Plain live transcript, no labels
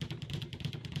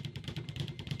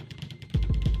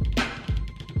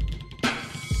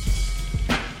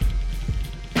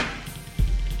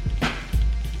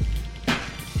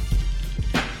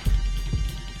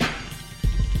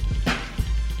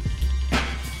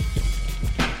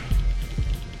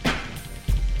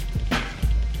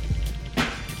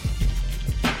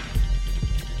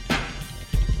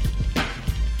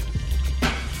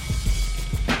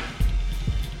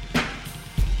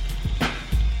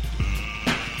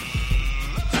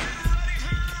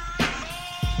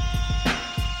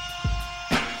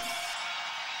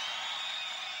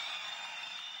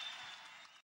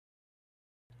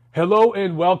Hello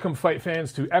and welcome, fight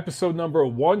fans, to episode number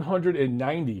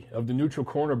 190 of the Neutral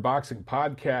Corner Boxing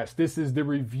Podcast. This is the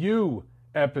review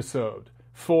episode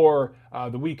for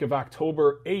the week of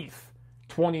October 8th,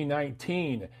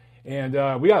 2019.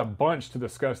 And we got a bunch to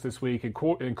discuss this week,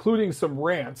 including some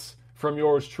rants from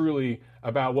yours truly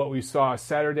about what we saw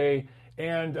Saturday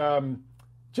and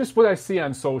just what I see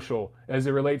on social as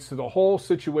it relates to the whole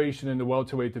situation in the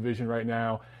welterweight division right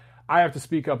now. I have to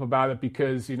speak up about it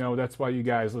because, that's why you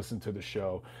guys listen to the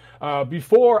show.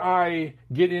 Before I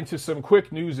get into some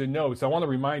quick news and notes, I want to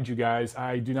remind you guys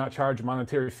I do not charge a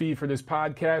monetary fee for this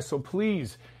podcast. So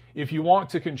please, if you want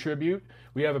to contribute,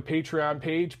 we have a Patreon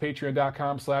page,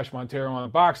 patreon.com/Montero on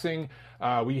Boxing.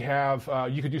 We have,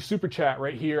 you could do Super Chat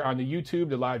right here on the YouTube,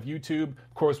 the live YouTube.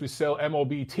 Of course, we sell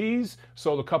MOB tees.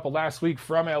 Sold a couple last week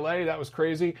from LA. That was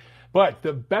crazy. But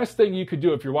the best thing you could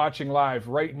do if you're watching live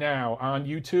right now on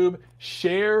YouTube,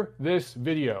 share this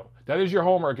video. That is your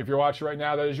homework. If you're watching right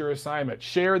now, that is your assignment.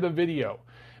 Share the video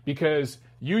because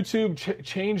YouTube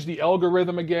changed the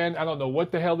algorithm again. I don't know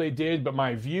what the hell they did, but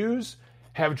my views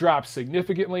have dropped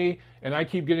significantly. And I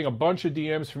keep getting a bunch of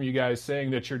DMs from you guys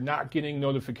saying that you're not getting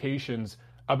notifications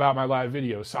about my live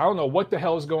videos. So I don't know what the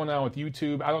hell is going on with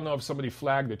YouTube. I don't know if somebody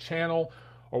flagged the channel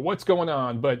or what's going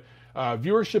on, but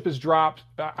viewership has dropped.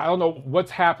 I don't know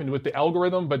what's happened with the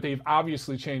algorithm, but they've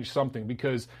obviously changed something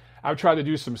because I've tried to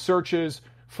do some searches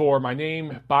for my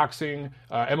name, boxing,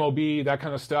 MOB, that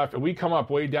kind of stuff, and we come up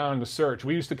way down in the search.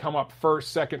 We used to come up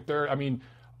first, second, third. I mean,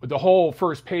 the whole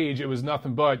first page, it was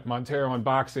nothing but Montero on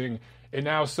Boxing, and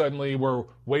now suddenly we're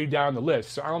way down the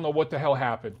list. So I don't know what the hell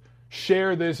happened.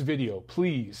 Share this video,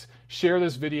 please. Share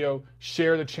this video,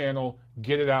 share the channel,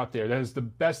 get it out there. That is the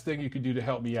best thing you could do to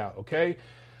help me out, okay?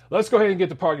 Let's go ahead and get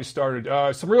the party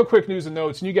started. Some real quick news and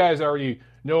notes, and you guys already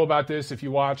know about this if you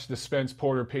watched the Spence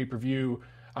Porter pay-per-view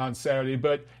on Saturday,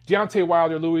 but Deontay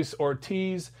Wilder, Luis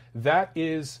Ortiz, that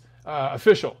is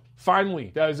official.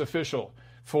 Finally, that is official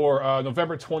for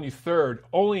November 23rd,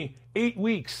 only 8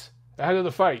 weeks ahead of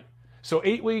the fight. So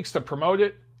 8 weeks to promote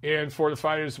it, and for the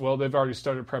fighters, well, they've already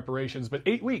started preparations, but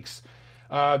 8 weeks.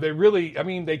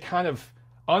 They kind of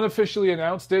unofficially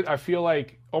announced it, I feel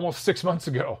like, almost 6 months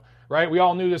ago. Right? We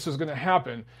all knew this was going to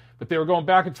happen, but they were going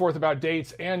back and forth about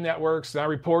dates and networks. And I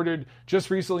reported just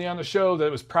recently on the show that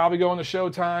it was probably going to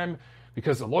Showtime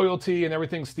because of loyalty and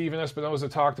everything Steven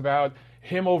Espinoza talked about,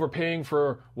 him overpaying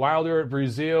for Wilder at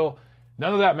Brazil.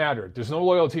 None of that mattered. There's no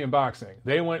loyalty in boxing.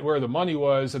 They went where the money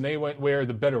was, and they went where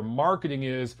the better marketing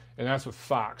is, and that's with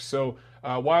Fox. So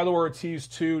Wilder Ortiz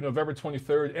 2, November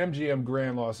 23rd, MGM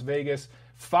Grand, Las Vegas,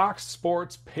 Fox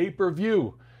Sports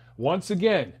pay-per-view. Once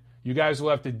again, you guys will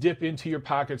have to dip into your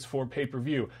pockets for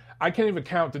pay-per-view. I can't even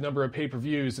count the number of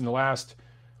pay-per-views in the last,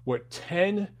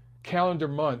 10 calendar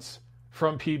months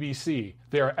from PBC.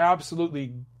 They are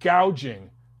absolutely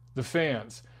gouging the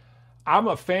fans. I'm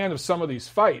a fan of some of these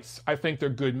fights. I think they're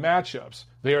good matchups.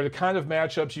 They are the kind of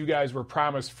matchups you guys were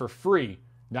promised for free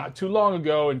not too long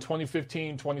ago in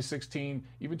 2015, 2016,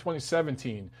 even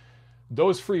 2017.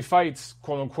 Those free fights,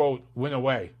 quote-unquote, went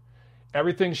away.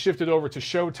 Everything shifted over to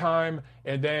Showtime,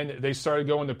 and then they started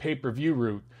going the pay-per-view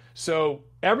route. So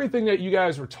everything that you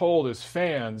guys were told as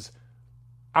fans,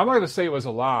 I'm not going to say it was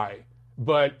a lie,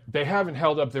 but they haven't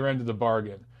held up their end of the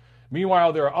bargain.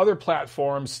 Meanwhile, there are other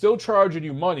platforms still charging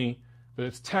you money, but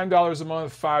it's $10 a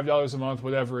month, $5 a month,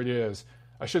 whatever it is.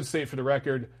 I should say it for the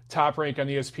record, Top Rank on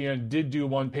ESPN did do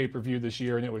one pay-per-view this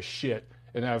year, and it was shit.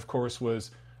 And that, of course,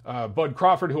 was Bud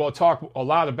Crawford, who I'll talk a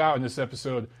lot about in this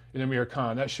episode, and Amir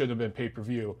Khan. That shouldn't have been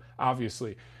pay-per-view,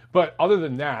 obviously. But other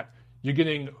than that, you're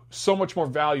getting so much more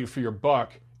value for your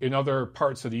buck in other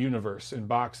parts of the universe in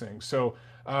boxing. So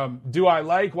do I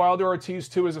like Wilder Ortiz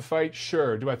 2 as a fight?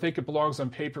 Sure. Do I think it belongs on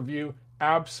pay-per-view?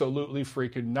 Absolutely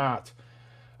freaking not.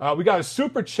 We got a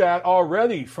super chat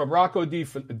already from Rocco De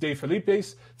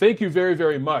Filipis. Thank you very,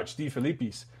 very much, De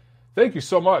Filipis. Thank you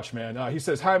so much, man. He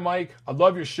says, "Hi, Mike. I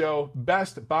love your show.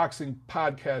 Best boxing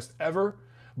podcast ever.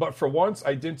 But for once,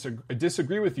 I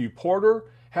disagree with you. Porter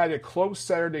had a close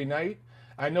Saturday night.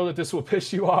 I know that this will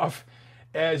piss you off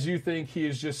as you think he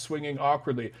is just swinging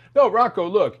awkwardly." No, Rocco,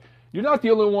 look, you're not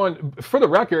the only one. For the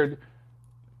record,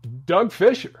 Doug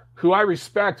Fisher, who I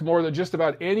respect more than just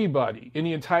about anybody in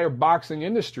the entire boxing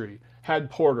industry,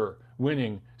 had Porter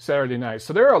winning Saturday night.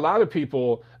 So there are a lot of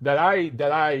people that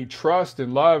I trust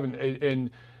and love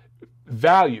and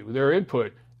value their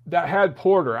input that had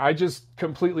Porter. I just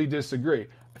completely disagree.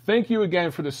 Thank you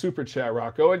again for the super chat,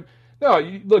 Rocco. And no,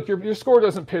 look, your score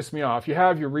doesn't piss me off. You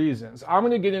have your reasons. I'm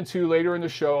going to get into later in the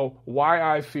show why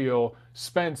I feel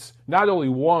Spence not only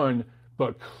won,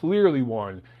 but clearly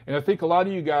won. And I think a lot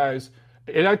of you guys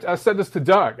And I said this to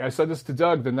Doug. I said this to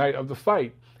Doug the night of the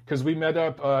fight because we met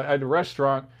up at a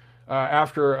restaurant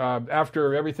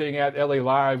after everything at LA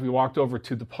Live. We walked over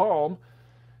to the Palm,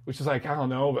 which is like, I don't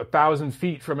know, 1,000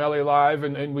 feet from LA Live,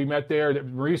 and we met there.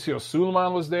 Mauricio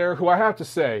Sulaiman was there, who I have to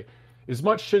say, as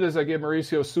much shit as I give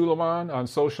Mauricio Sulaiman on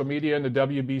social media and the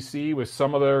WBC with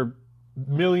some of their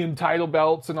million title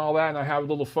belts and all that, and I have a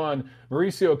little fun,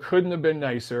 Mauricio couldn't have been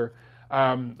nicer.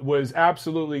 Was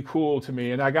absolutely cool to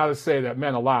me, and I got to say that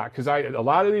meant a lot, because a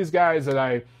lot of these guys that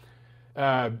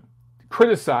I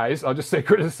criticize, I'll just say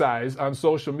criticize, on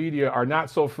social media are not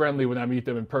so friendly when I meet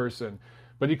them in person.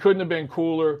 But he couldn't have been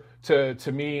cooler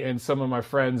to me and some of my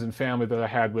friends and family that I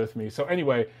had with me. So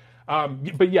anyway,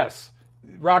 but yes,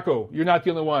 Rocco, you're not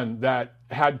the only one that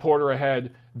had Porter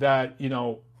ahead that,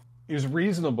 is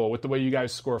reasonable with the way you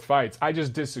guys score fights. I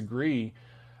just disagree.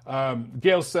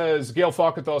 Gail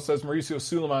Falkenthal says, Mauricio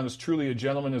Sulaiman is truly a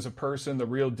gentleman as a person, the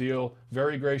real deal,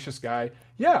 very gracious guy.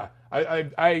 Yeah,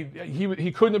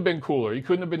 he couldn't have been cooler. He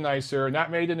couldn't have been nicer, and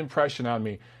that made an impression on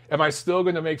me. Am I still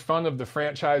going to make fun of the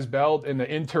franchise belt and the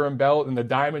interim belt and the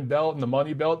diamond belt and the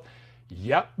money belt?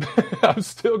 Yep, I'm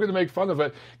still going to make fun of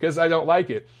it because I don't like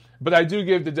it. But I do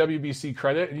give the WBC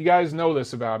credit, and you guys know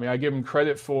this about me. I give them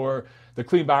credit for the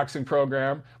clean boxing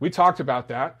program. We talked about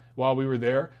that while we were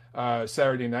there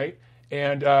Saturday night.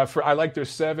 And I like their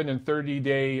 7 and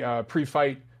 30-day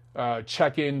pre-fight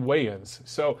check-in weigh-ins.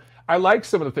 So I like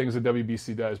some of the things that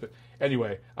WBC does. But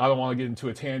anyway, I don't want to get into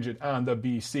a tangent on the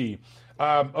BC.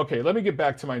 Okay, let me get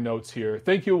back to my notes here.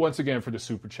 Thank you once again for the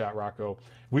super chat, Rocco.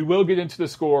 We will get into the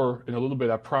score in a little bit,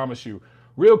 I promise you.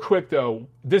 Real quick, though,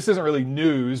 this isn't really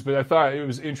news, but I thought it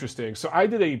was interesting. So I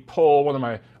did a poll, one of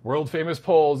my world-famous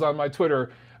polls on my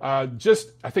Twitter, I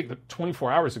think 24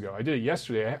 hours ago. I did it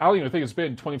yesterday. I don't even think it's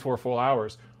been 24 full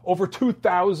hours. Over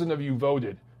 2,000 of you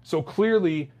voted. So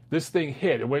clearly, this thing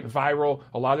hit. It went viral.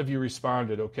 A lot of you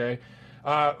responded, okay?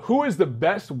 Who is the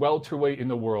best welterweight in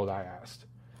the world, I asked.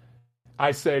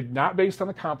 I said, not based on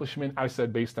accomplishment. I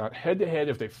said, based on head-to-head,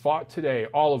 if they fought today,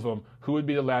 all of them, who would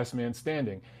be the last man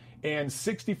standing? And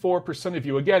 64% of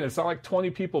you, again, it's not like 20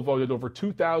 people voted, over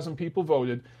 2,000 people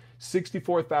voted.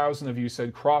 64,000 of you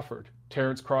said Crawford,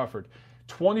 Terrence Crawford.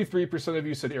 23% of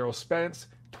you said Errol Spence.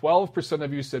 12%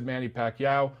 of you said Manny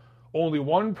Pacquiao. Only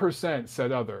 1%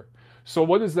 said other. So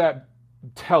what does that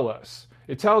tell us?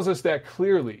 It tells us that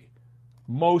clearly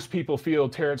most people feel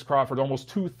Terrence Crawford, almost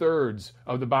 2/3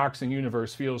 of the boxing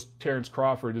universe feels Terrence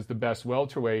Crawford is the best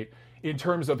welterweight in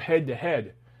terms of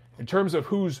head-to-head. In terms of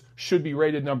who should be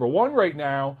rated number one right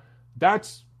now,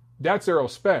 that's Errol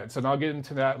Spence, and I'll get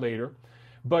into that later.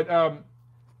 But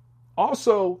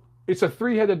also, it's a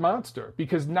three-headed monster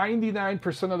because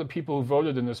 99% of the people who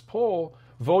voted in this poll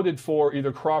voted for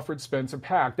either Crawford, Spence, or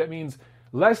Pac. That means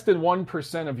less than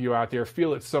 1% of you out there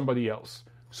feel it's somebody else.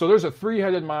 So there's a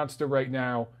three-headed monster right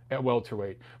now at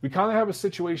welterweight. We kind of have a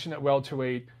situation at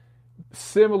welterweight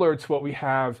similar to what we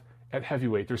have at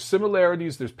heavyweight. There's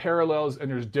similarities, there's parallels, and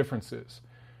there's differences.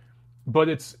 But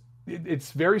it's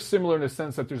very similar in the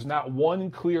sense that there's not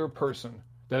one clear person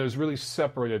that has really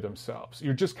separated themselves.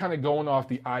 You're just kind of going off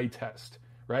the eye test,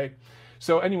 right?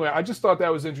 So anyway, I just thought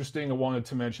that was interesting. I wanted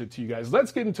to mention it to you guys.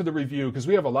 Let's get into the review because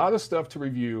we have a lot of stuff to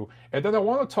review. And then I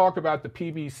want to talk about the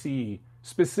PBC,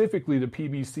 specifically the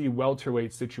PBC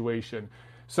welterweight situation.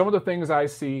 Some of the things I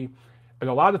see and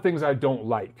a lot of things I don't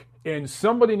like. And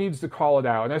somebody needs to call it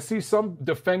out. And I see some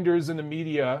defenders in the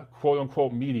media, quote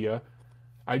unquote media.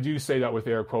 I do say that with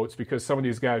air quotes because some of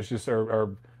these guys just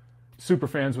are super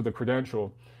fans with a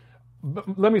credential.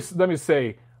 But let me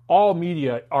say, all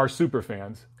media are super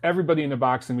fans. Everybody in the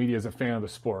boxing media is a fan of the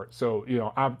sport. So,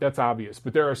 that's obvious.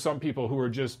 But there are some people who are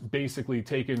just basically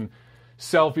taking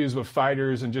selfies with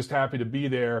fighters and just happy to be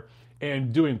there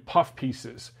and doing puff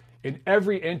pieces. And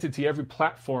every entity, every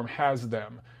platform has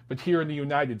them. But here in the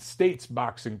United States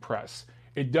boxing press,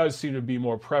 it does seem to be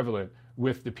more prevalent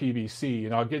with the PBC.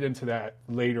 And I'll get into that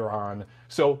later on.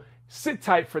 So sit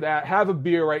tight for that. Have a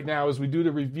beer right now as we do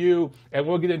the review. And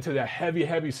we'll get into the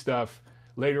heavy stuff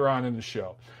later on in the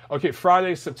show. Okay,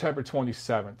 Friday, September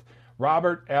 27th.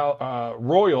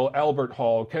 Royal Albert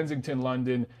Hall, Kensington,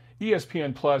 London.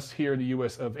 ESPN Plus here in the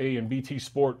US of A and BT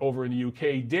Sport over in the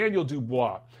UK. Daniel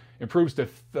Dubois improves to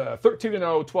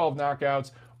 13-0, 12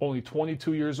 knockouts, only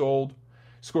 22 years old.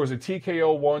 Scores a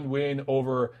TKO 1 win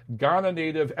over Ghana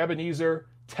native Ebenezer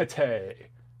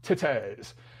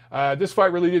Tetes. This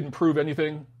fight really didn't prove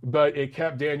anything, but it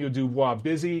kept Daniel Dubois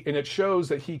busy, and it shows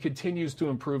that he continues to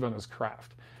improve on his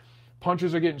craft.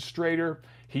 Punches are getting straighter.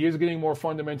 He is getting more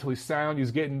fundamentally sound. He's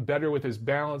getting better with his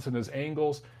balance and his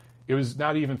angles. It was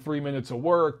not even 3 minutes of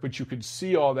work, but you could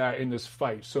see all that in this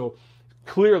fight. So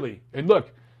clearly. And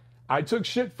look, I took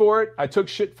shit for it. I took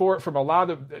shit for it from a lot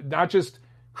of, not just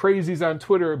crazies on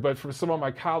Twitter, but from some of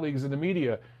my colleagues in the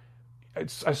media.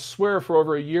 I swear for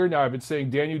over a year now I've been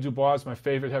saying Daniel Dubois is my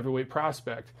favorite heavyweight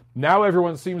prospect. Now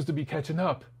everyone seems to be catching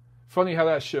up. Funny how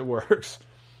that shit works.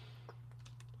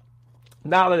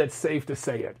 Now that it's safe to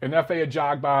say it. And F.A.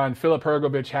 Ajagba and Filip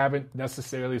Hrgovic haven't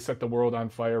necessarily set the world on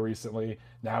fire recently.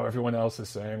 Now everyone else is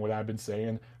saying what I've been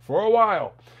saying for a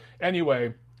while.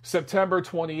 Anyway, September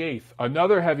 28th,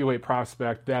 another heavyweight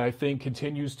prospect that I think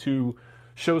continues to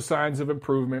show signs of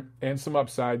improvement and some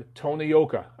upside, Tony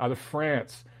Yoka out of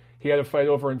France. He had a fight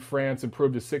over in France and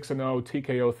proved a 6-0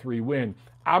 TKO 3 win.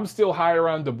 I'm still higher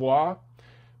on Dubois,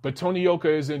 but Tony Yoka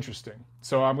is interesting.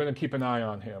 So I'm going to keep an eye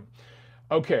on him.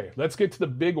 Okay, let's get to the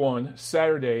big one.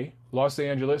 Saturday, Los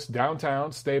Angeles,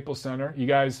 downtown, Staples Center. You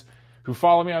guys who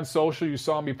follow me on social, you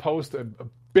saw me post a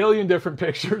billion different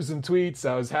pictures and tweets.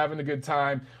 I was having a good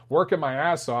time, working my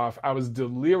ass off. I was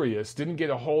delirious, didn't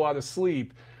get a whole lot of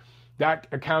sleep. That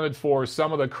accounted for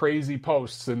some of the crazy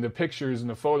posts and the pictures and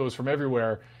the photos from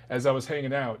everywhere as I was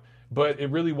hanging out. But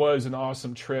it really was an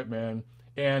awesome trip, man.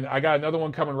 And I got another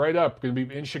one coming right up. Going to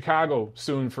be in Chicago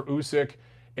soon for Usyk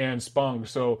and Spunk.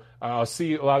 So I'll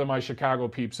see a lot of my Chicago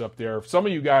peeps up there. Some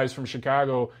of you guys from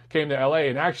Chicago came to LA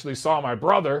and actually saw my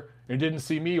brother and didn't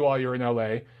see me while you're in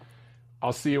LA.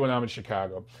 I'll see you when I'm in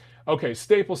Chicago. Okay,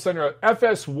 Staples Center.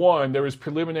 FS1, there was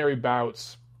preliminary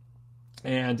bouts.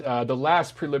 And the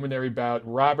last preliminary bout,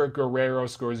 Robert Guerrero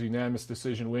scores a unanimous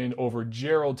decision win over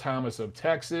Gerald Thomas of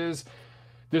Texas.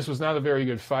 This was not a very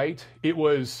good fight. It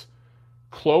was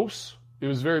close. It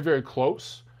was very, very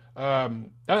close. I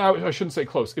shouldn't say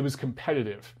close. It was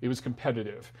competitive. It was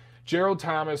competitive. Gerald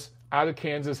Thomas, out of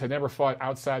Kansas, had never fought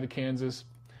outside of Kansas.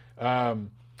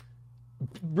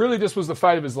 Really, this was the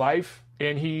fight of his life,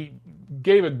 and he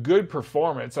gave a good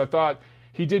performance. I thought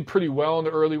he did pretty well in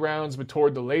the early rounds, but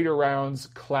toward the later rounds,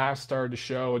 class started to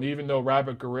show. And even though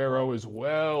Robert Guerrero is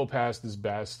well past his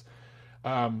best,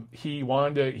 he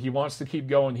wants to keep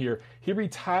going here. He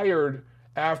retired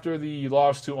after the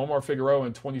loss to Omar Figueroa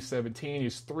in 2017.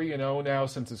 He's 3-0 now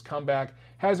since his comeback.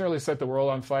 Hasn't really set the world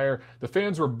on fire. The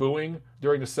fans were booing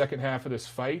during the second half of this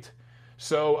fight.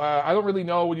 So I don't really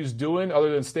know what he's doing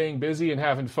other than staying busy and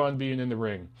having fun being in the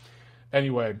ring.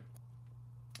 Anyway,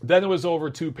 then it was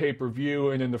over to pay-per-view.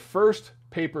 And in the first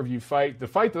pay-per-view fight, the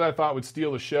fight that I thought would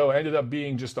steal the show ended up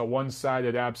being just a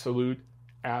one-sided absolute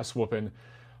ass-whooping.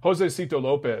 Josesito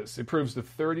Lopez improves to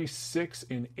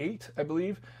 36-8, I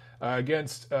believe,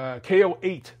 against KO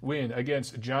 8 win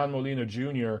against John Molina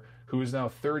Jr., who is now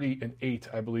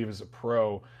 30-8, I believe, as a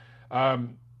pro.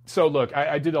 So look,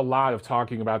 I did a lot of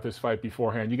talking about this fight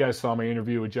beforehand. You guys saw my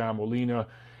interview with John Molina,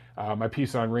 my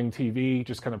piece on Ring TV,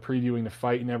 just kind of previewing the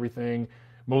fight and everything.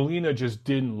 Molina just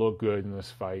didn't look good in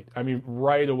this fight. I mean,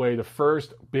 right away, the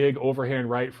first big overhand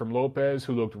right from Lopez,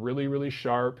 who looked really, really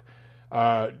sharp,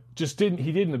 he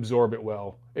didn't absorb it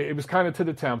well. It was kind of to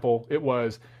the temple. It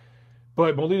was.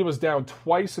 But Molina was down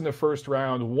twice in the first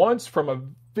round, once from a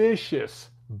vicious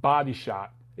body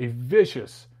shot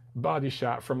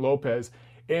from Lopez.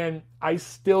 And I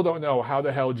still don't know how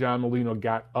the hell John Molina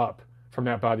got up from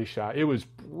that body shot. It was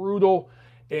brutal,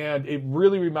 and it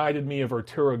really reminded me of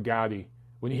Arturo Gatti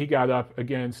when he got up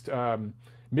against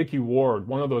Mickey Ward,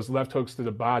 one of those left hooks to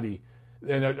the body.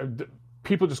 And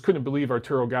people just couldn't believe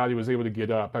Arturo Gatti was able to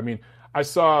get up. I mean, I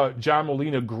saw John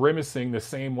Molina grimacing the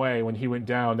same way when he went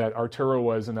down that Arturo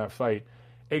was in that fight,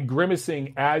 and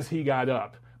grimacing as he got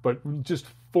up, but just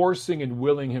forcing and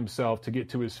willing himself to get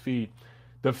to his feet.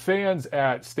 The fans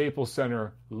at Staples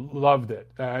Center loved it.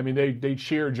 I mean, they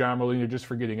cheered John Molina just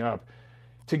for getting up.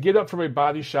 To get up from a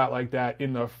body shot like that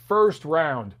in the first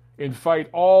round and fight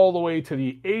all the way to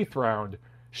the 8th round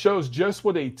shows just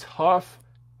what a tough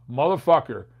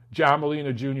motherfucker John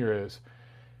Molina Jr. is.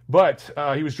 But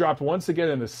he was dropped once again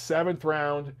in the 7th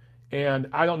round, and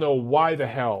I don't know why the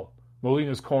hell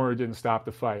Molina's corner didn't stop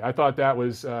the fight. I thought that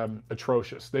was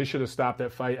atrocious. They should have stopped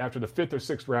that fight after the 5th or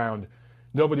 6th round.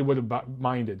 Nobody would have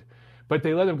minded. But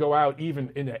they let him go out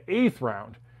even in the 8th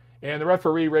round. And the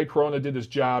referee, Ray Corona, did his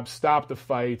job, stopped the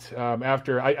fight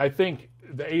after, I think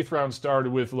the 8th round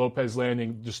started with Lopez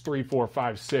landing just 3, 4,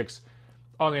 5, 6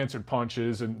 unanswered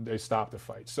punches, and they stopped the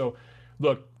fight. So,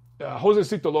 look,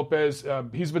 Josesito Lopez,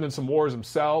 he's been in some wars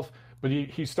himself, but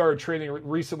he started training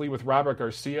recently with Robert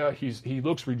Garcia. He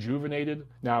looks rejuvenated.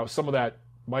 Now, some of that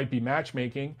might be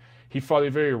matchmaking. He fought a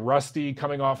very rusty,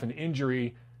 coming off an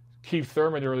injury, Keith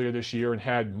Thurman earlier this year, and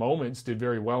had moments, did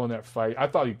very well in that fight. I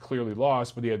thought he clearly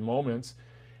lost, but he had moments.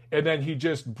 And then he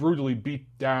just brutally beat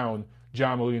down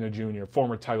John Molina Jr.,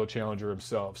 former title challenger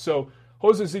himself. So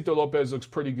Josecito Lopez looks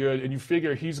pretty good, and you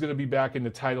figure he's going to be back in the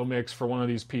title mix for one of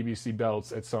these PBC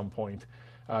belts at some point.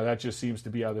 That just seems to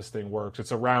be how this thing works.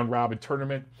 It's a round-robin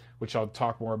tournament, which I'll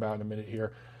talk more about in a minute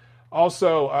here.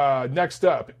 Also, next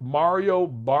up, Mario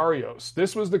Barrios.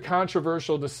 This was the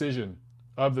controversial decision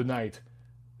of the night.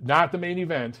 Not the main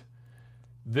event,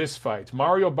 this fight.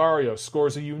 Mario Barrios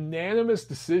scores a unanimous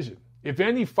decision. If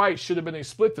any fight should have been a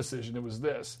split decision, it was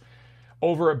this.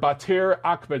 Over Batyr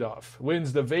Akhmedov,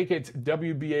 wins the vacant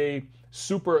WBA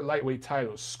super lightweight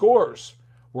titles. Scores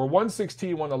were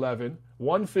 116-111,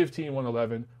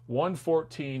 115-111,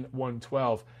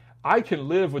 114-112. I can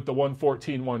live with the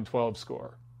 114-112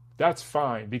 score. That's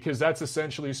fine, because that's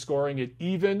essentially scoring it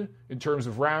even in terms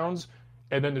of rounds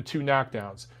and then the 2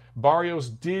 knockdowns. Barrios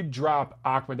did drop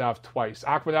Akhmedov twice.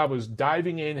 Akhmedov was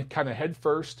diving in kind of head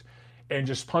first and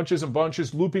just punches and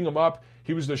bunches, looping him up.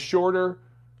 He was the shorter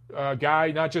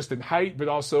guy, not just in height, but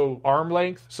also arm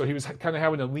length. So he was kind of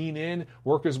having to lean in,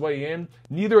 work his way in.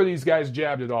 Neither of these guys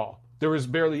jabbed at all. There was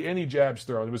barely any jabs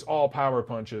thrown. It was all power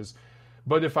punches.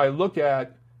 But if I look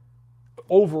at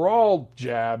overall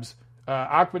jabs,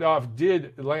 Akhmedov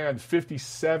did land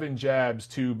 57 jabs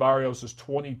to Barrios'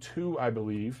 22, I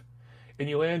believe. And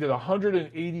he landed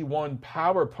 181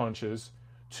 power punches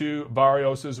to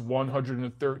Barrios'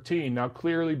 113. Now,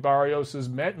 clearly, Barrios'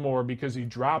 meant more because he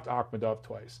dropped Akhmedov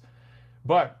twice.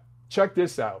 But check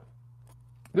this out.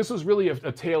 This was really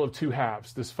a tale of 2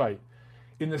 halves, this fight.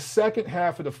 In the second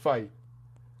half of the fight,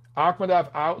 Akhmedov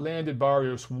outlanded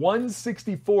Barrios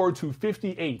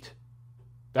 164-58.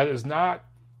 That's not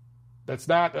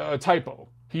a typo.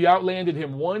 He outlanded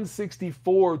him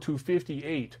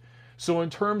 164-58. So in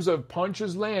terms of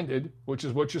punches landed, which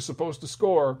is what you're supposed to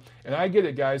score, and I get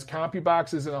it, guys,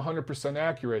 CompuBox isn't 100%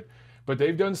 accurate, but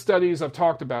they've done studies, I've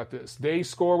talked about this. They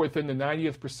score within the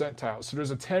 90th percentile. So there's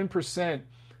a 10%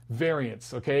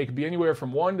 variance, okay? It could be anywhere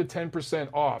from 1 to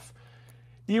 10% off.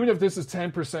 Even if this is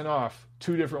 10% off,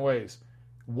 2 different ways.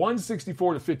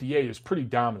 164-58 is pretty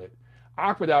dominant.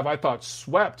 Akhmedov, I thought,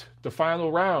 swept the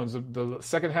final rounds of the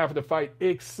second half of the fight,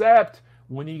 except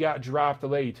when he got dropped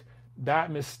late.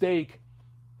 That mistake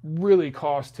really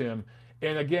cost him.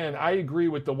 And again, I agree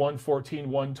with the 114-112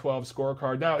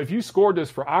 scorecard. Now, if you scored this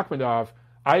for Akhmedov,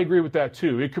 I agree with that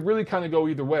too. It could really kind of go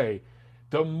either way.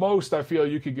 The most I feel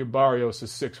you could give Barrios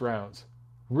is 6 rounds.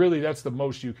 Really, that's the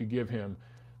most you could give him.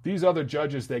 These other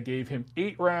judges that gave him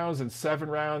 8 rounds and 7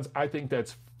 rounds, I think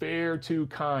that's fair too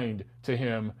kind to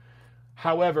him.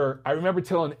 However, I remember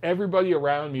telling everybody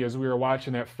around me as we were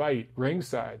watching that fight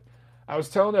ringside, I was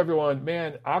telling everyone,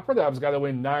 man, Akhmedov's got to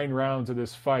win 9 rounds of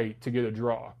this fight to get a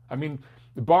draw. I mean,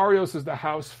 Barrios is the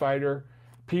house fighter.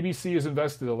 PBC has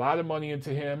invested a lot of money into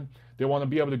him. They want to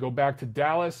be able to go back to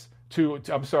to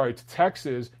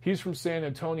Texas. He's from San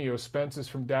Antonio. Spence is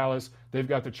from Dallas. They've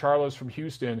got the Charlos from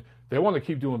Houston. They want to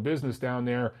keep doing business down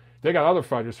there. They got other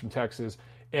fighters from Texas,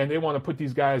 and they want to put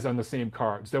these guys on the same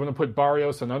cards. They want to put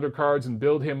Barrios on undercards and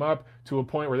build him up to a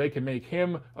point where they can make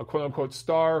him a quote-unquote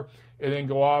star and then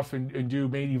go off and do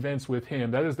main events with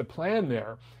him. That is the plan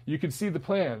there. You can see the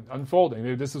plan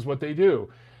unfolding. This is what they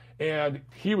do. And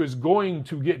he was going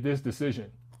to get this decision,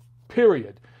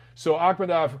 period. So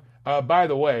Akhmedov, by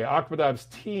the way, Akhmedov's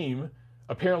team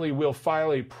apparently will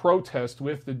file a protest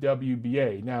with the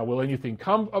WBA. Now, will anything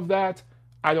come of that?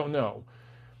 I don't know.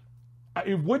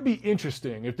 It would be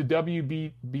interesting if the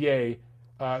WBA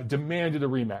demanded a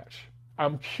rematch.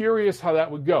 I'm curious how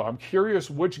that would go. I'm curious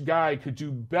which guy could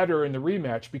do better in the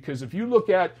rematch, because if you look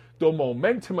at the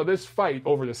momentum of this fight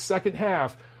over the second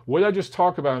half, what did I just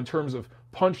talk about in terms of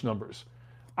punch numbers?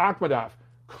 Akhmedov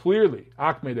clearly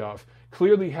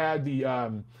had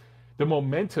the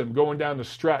momentum going down the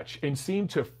stretch and seemed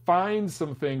to find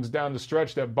some things down the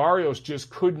stretch that Barrios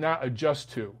just could not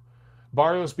adjust to.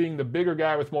 Barrios being the bigger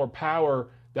guy with more power,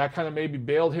 that kind of maybe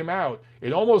bailed him out.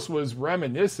 It almost was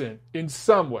reminiscent in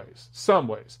some ways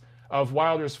of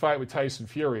Wilder's fight with Tyson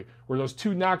Fury, where those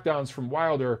 2 knockdowns from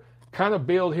Wilder kind of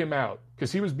bailed him out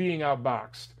because he was being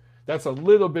outboxed. That's a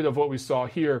little bit of what we saw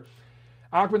here.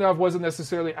 Akhmedov wasn't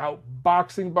necessarily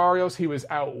outboxing Barrios, he was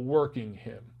outworking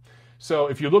him. So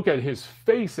if you look at his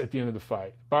face at the end of the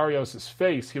fight, Barrios'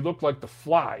 face, he looked like the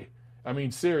Fly. I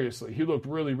mean, seriously, he looked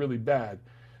really, really bad.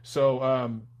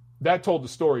 So that told the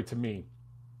story to me.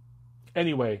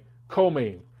 Anyway,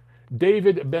 co-main.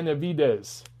 David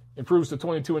Benavidez improves to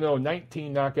 22-0,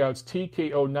 19 knockouts,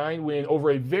 TKO 9 win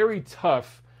over a very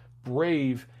tough,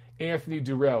 brave Anthony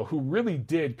Durrell, who really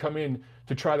did come in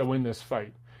to try to win this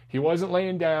fight. He wasn't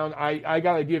laying down. I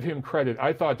got to give him credit.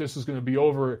 I thought this was going to be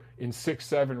over in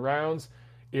 6-7 rounds.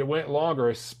 It went longer,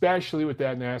 especially with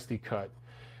that nasty cut.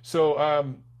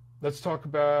 So let's talk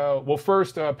about, well,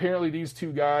 first, apparently these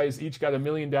two guys each got $1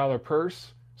 million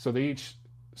purse. So they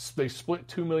split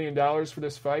 $2 million for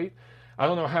this fight. I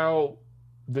don't know how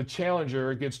the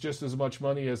challenger gets just as much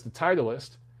money as the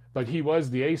titleist, but he was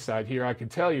the A side here. I can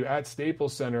tell you at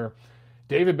Staples Center,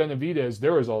 David Benavidez,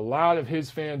 there was a lot of his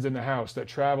fans in the house that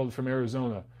traveled from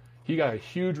Arizona. He got a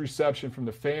huge reception from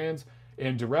the fans,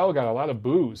 and Dirrell got a lot of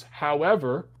boos.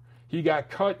 However, he got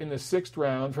cut in the 6th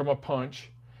round from a punch,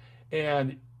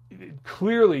 and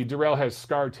clearly Dirrell has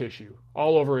scar tissue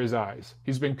all over his eyes.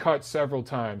 He's been cut several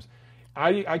times.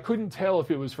 I couldn't tell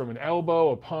if it was from an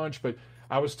elbow, a punch, but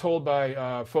I was told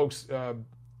by folks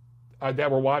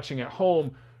that were watching at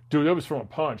home, dude, it was from a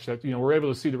punch. That, we're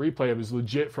able to see the replay. It was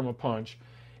legit from a punch.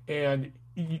 And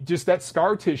just that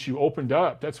scar tissue opened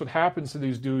up. That's what happens to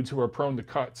these dudes who are prone to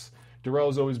cuts.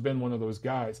 Dirrell's always been one of those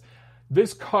guys.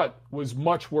 This cut was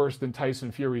much worse than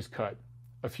Tyson Fury's cut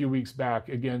a few weeks back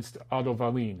against Otto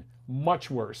Wallin.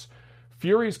 Much worse.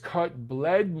 Fury's cut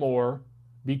bled more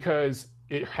because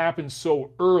it happened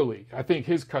so early. I think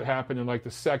his cut happened in like the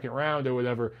 2nd round or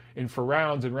whatever, and for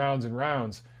rounds and rounds and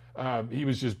rounds, he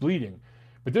was just bleeding.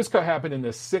 But this cut happened in the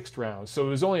 6th round, so it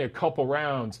was only a couple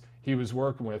rounds he was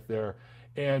working with there.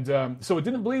 And so it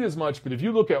didn't bleed as much, but if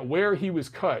you look at where he was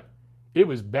cut, it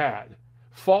was bad.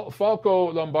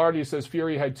 Falco Lombardi says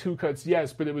Fury had 2 cuts,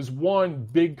 yes, but it was one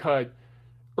big cut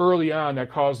early on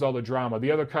that caused all the drama.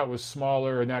 The other cut was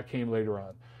smaller, and that came later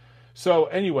on. So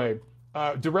anyway,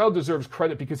 Dirrell deserves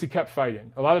credit because he kept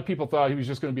fighting. A lot of people thought he was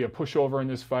just going to be a pushover in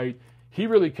this fight. He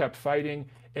really kept fighting,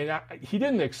 and he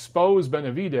didn't expose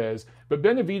Benavidez, but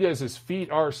Benavidez's feet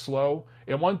are slow.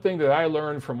 And one thing that I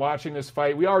learned from watching this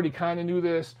fight, we already kind of knew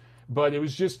this, but it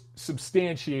was just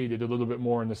substantiated a little bit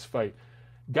more in this fight.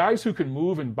 Guys who can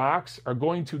move and box are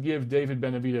going to give David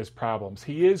Benavidez problems.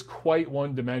 He is quite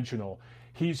one-dimensional.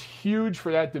 He's huge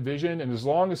for that division, and as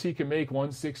long as he can make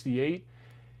 168,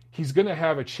 he's going to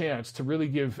have a chance to really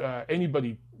give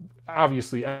anybody,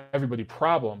 obviously everybody,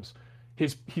 problems.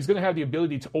 He's going to have the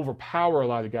ability to overpower a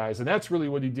lot of guys, and that's really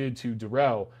what he did to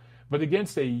Dirrell. But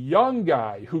against a young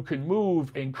guy who can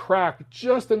move and crack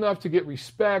just enough to get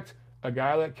respect, a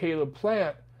guy like Caleb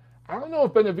Plant, I don't know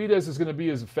if Benavidez is going to be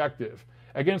as effective.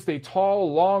 Against a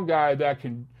tall, long guy that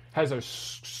has a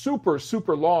super,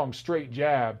 super long straight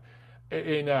jab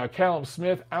in Callum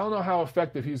Smith, I don't know how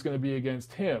effective he's going to be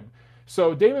against him.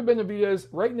 So David Benavidez,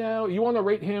 right now, you want to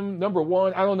rate him number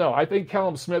 1? I don't know. I think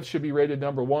Callum Smith should be rated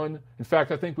number 1. In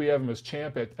fact, I think we have him as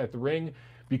champ at the ring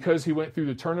because he went through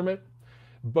the tournament.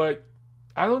 But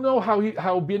I don't know how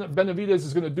Benavidez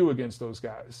is going to do against those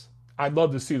guys. I'd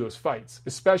love to see those fights,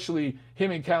 especially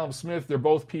him and Callum Smith. They're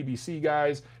both PBC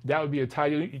guys. That would be a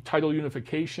title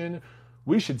unification.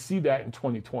 We should see that in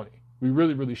 2020. We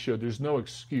really, really should. There's no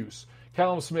excuse.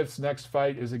 Callum Smith's next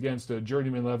fight is against a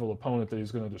journeyman-level opponent that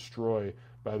he's going to destroy,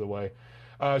 by the way.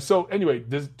 So anyway,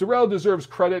 Dirrell deserves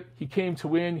credit. He came to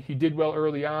win. He did well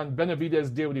early on.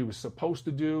 Benavidez did what he was supposed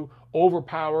to do,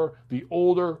 overpower the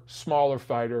older, smaller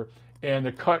fighter, and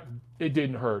the cut, it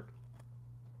didn't hurt.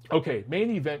 Okay, main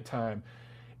event time.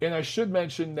 And I should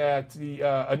mention that the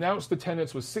announced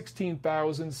attendance was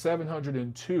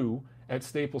 16,702 at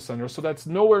Staples Center, so that's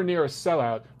nowhere near a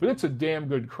sellout, but it's a damn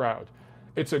good crowd.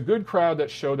 It's a good crowd that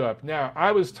showed up. Now,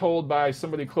 I was told by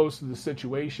somebody close to the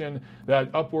situation that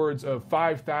upwards of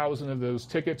 5,000 of those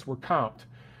tickets were comped.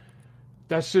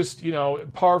 That's just,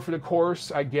 par for the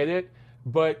course. I get it.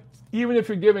 But even if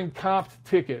you're giving comped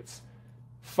tickets,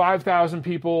 5,000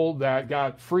 people that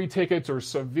got free tickets or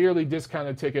severely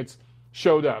discounted tickets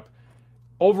showed up.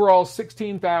 Overall,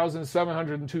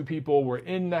 16,702 people were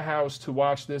in the house to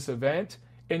watch this event.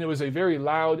 And it was a very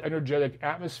loud, energetic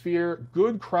atmosphere,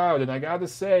 good crowd. And I got to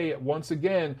say, once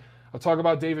again, I'll talk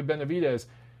about David Benavidez.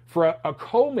 For a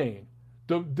co-main,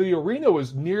 the arena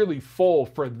was nearly full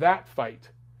for that fight.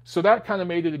 So that kind of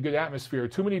made it a good atmosphere.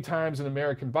 Too many times in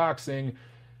American boxing,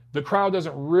 the crowd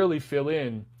doesn't really fill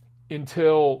in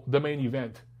until the main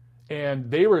event.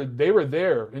 And they were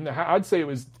there. I'd say it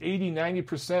was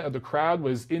 80-90% of the crowd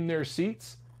was in their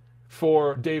seats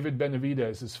for David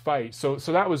Benavidez's fight. So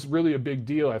that was really a big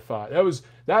deal, I thought.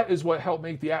 That is what helped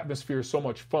make the atmosphere so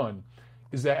much fun,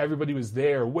 is that everybody was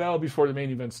there well before the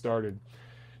main event started.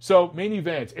 So, main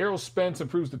event, Errol Spence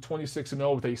improves to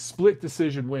 26-0 with a split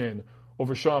decision win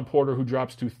over Sean Porter, who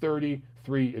drops to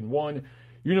 33-1.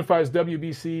 Unifies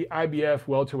WBC, IBF,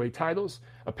 welterweight titles.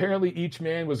 Apparently, each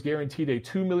man was guaranteed a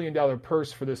 $2 million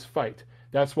purse for this fight.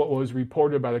 That's what was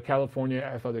reported by the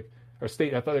California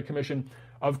State Athletic Commission.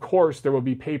 Of course, there will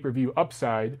be pay-per-view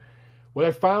upside. What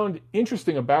I found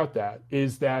interesting about that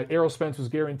is that Errol Spence was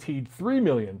guaranteed $3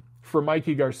 million for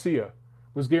Mikey Garcia,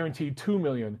 was guaranteed $2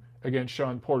 million, against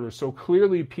Sean Porter. So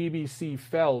clearly PBC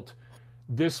felt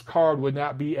this card would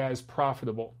not be as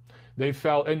profitable. They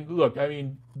felt, and look, I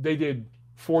mean, they did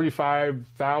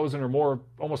 45,000 or more,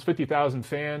 almost 50,000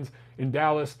 fans in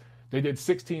Dallas. They did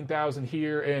 16,000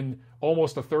 here, and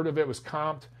almost a third of it was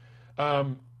comped.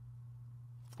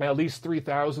 At least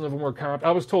 3,000 of them were comped.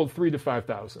 I was told 3,000 to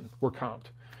 5,000 were comped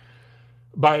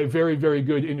by a very, very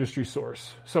good industry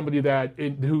source. Somebody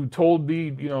who told me,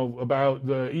 about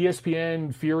the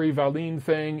ESPN Fury Wallin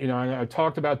thing. And I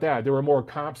talked about that. There were more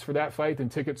comps for that fight than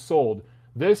tickets sold.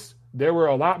 There were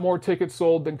a lot more tickets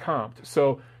sold than comped.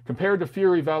 So compared to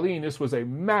Fury Wallin, this was a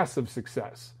massive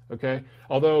success. Okay,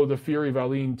 although the Fury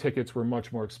Wallin tickets were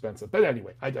much more expensive. But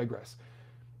anyway, I digress.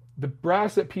 The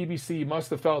brass at PBC must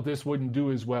have felt this wouldn't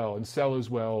do as well and sell as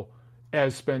well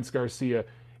as Spence Garcia.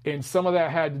 And some of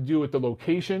that had to do with the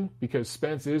location, because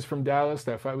Spence is from Dallas.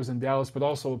 That fight was in Dallas, but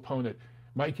also opponent.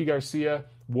 Mikey Garcia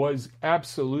was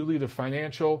absolutely the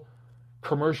financial,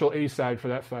 commercial A-side for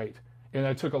that fight. And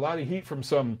I took a lot of heat from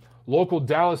some local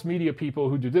Dallas media people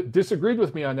who disagreed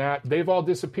with me on that. They've all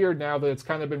disappeared now that it's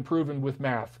kind of been proven with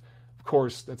math. Of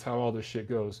course, that's how all this shit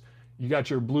goes. You got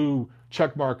your blue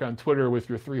check mark on Twitter with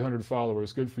your 300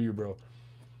 followers. Good for you, bro.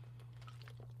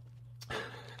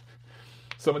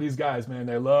 Some of these guys, man,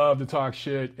 they love to talk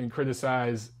shit and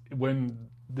criticize. When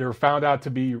they're found out to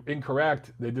be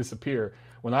incorrect, they disappear.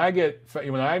 When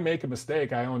I make a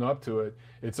mistake, I own up to it.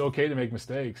 It's okay to make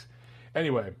mistakes.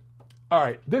 Anyway, all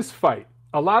right, this fight.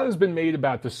 A lot has been made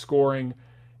about the scoring.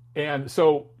 And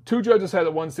so 2 judges had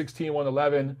it 116,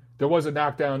 111. There was a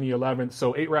knockdown in the 11th,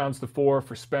 so 8 rounds to 4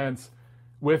 for Spence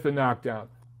with a knockdown.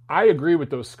 I agree with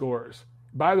those scores.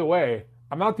 By the way,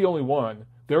 I'm not the only one.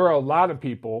 There are a lot of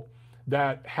people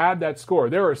that had that score.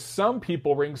 There are some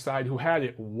people ringside who had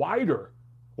it wider,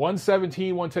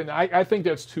 117, 110. I think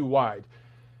that's too wide.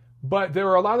 But there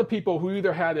are a lot of people who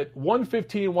either had it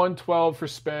 115, 112 for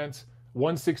Spence,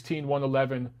 116,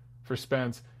 111 for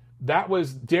Spence. That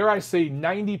was, dare I say,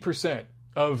 90%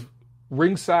 of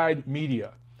ringside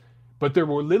media. But there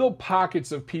were little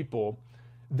pockets of people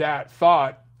that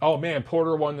thought, oh man,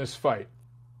 Porter won this fight.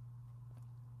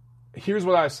 Here's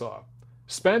what I saw.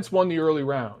 Spence won the early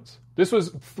rounds. This was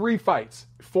 3 fights,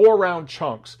 4-round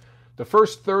chunks. The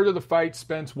first third of the fight,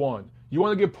 Spence won. You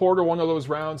want to give Porter one of those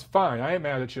rounds? Fine, I ain't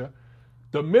mad at you.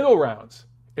 The middle rounds,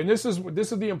 and this is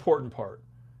the important part,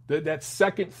 that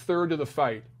second third of the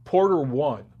fight, Porter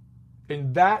won.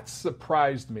 And that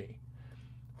surprised me.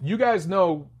 You guys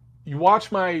know, you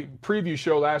watched my preview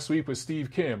show last week with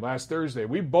Steve Kim, last Thursday.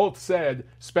 We both said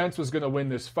Spence was going to win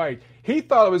this fight. He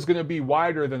thought it was going to be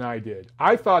wider than I did.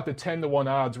 I thought the 10-1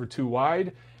 odds were too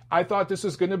wide. I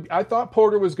thought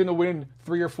Porter was going to win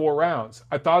 3 or 4 rounds.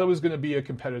 I thought it was going to be a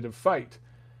competitive fight.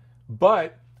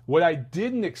 But what I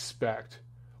didn't expect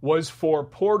was for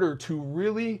Porter to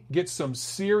really get some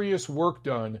serious work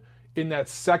done in that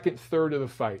second third of the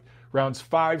fight, rounds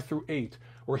 5 through 8,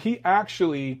 where he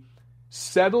actually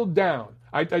settled down.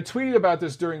 I tweeted about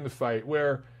this during the fight,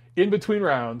 where in between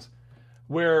rounds,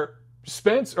 where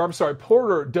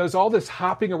Porter does all this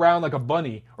hopping around like a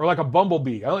bunny or like a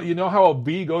bumblebee. You know how a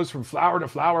bee goes from flower to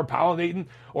flower pollinating,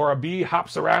 or a bee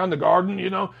hops around the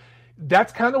garden,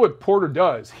 That's kind of what Porter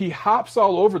does. He hops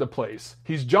all over the place.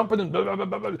 He's jumping and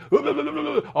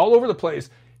all over the place.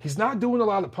 He's not doing a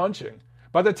lot of punching.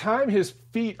 By the time his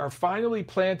feet are finally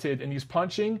planted and he's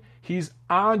punching, he's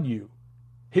on you.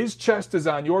 His chest is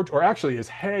on your, or actually his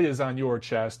head is on your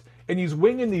chest, and he's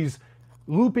winging these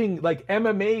looping like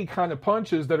MMA kind of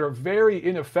punches that are very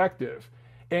ineffective.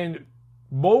 And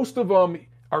most of them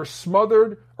are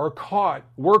smothered or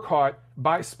were caught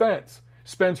by Spence.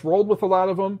 Spence rolled with a lot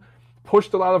of them,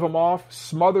 pushed a lot of them off,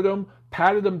 smothered them,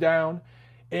 patted them down,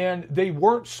 and they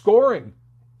weren't scoring.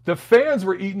 The fans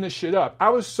were eating this shit up. I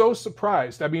was so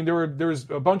surprised. I mean, there's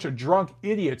a bunch of drunk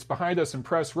idiots behind us in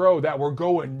press row that were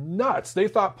going nuts. They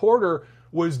thought Porter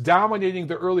was dominating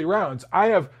the early rounds.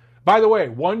 By the way,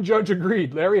 one judge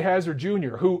agreed, Larry Hazard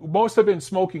Jr., who must have been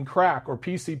smoking crack or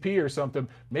PCP or something,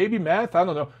 maybe meth, I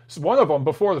don't know, one of them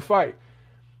before the fight.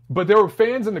 But there were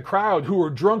fans in the crowd who were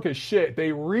drunk as shit.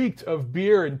 They reeked of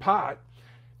beer and pot.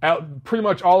 Pretty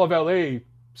much all of LA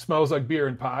smells like beer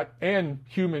and pot, and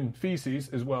human feces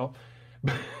as well.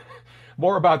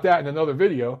 More about that in another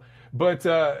video. But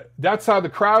that's how the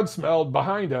crowd smelled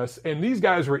behind us, and these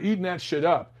guys were eating that shit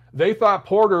up. They thought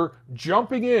Porter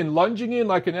jumping in, lunging in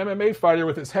like an MMA fighter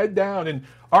with his head down and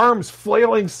arms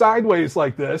flailing sideways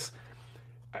like this.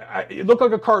 It looked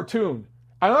like a cartoon.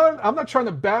 I'm not trying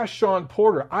to bash Sean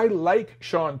Porter. I like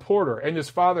Sean Porter and his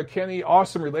father, Kenny.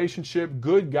 Awesome relationship,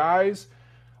 good guys.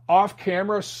 Off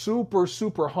camera, super,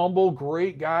 super humble,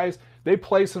 great guys. They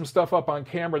play some stuff up on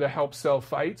camera to help sell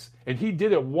fights, and he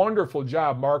did a wonderful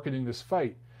job marketing this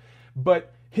fight.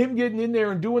 But him getting in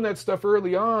there and doing that stuff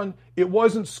early on, it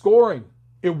wasn't scoring.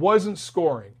 It wasn't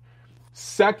scoring.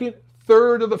 Second,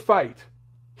 third of the fight,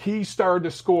 he started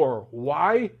to score.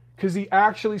 Why? Because he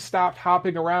actually stopped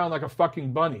hopping around like a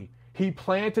fucking bunny. He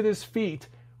planted his feet,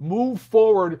 moved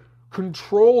forward,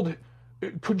 controlled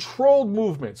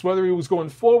movements, whether he was going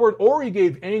forward or he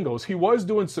gave angles. He was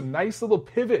doing some nice little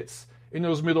pivots in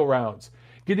those middle rounds,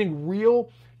 getting real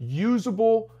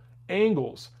usable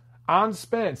angles on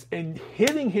Spence and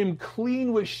hitting him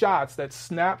clean with shots that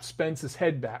snapped Spence's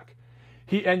head back.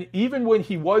 And even when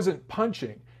he wasn't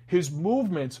punching, his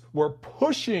movements were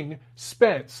pushing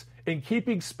Spence and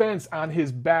keeping Spence on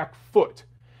his back foot.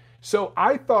 So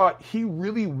I thought he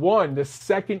really won the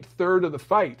second third of the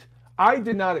fight. I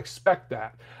did not expect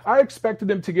that. I expected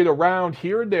him to get around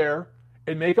here and there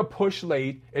and make a push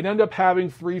late and end up having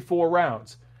 3-4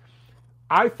 rounds.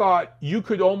 I thought you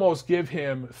could almost give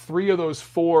him 3 of those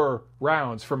 4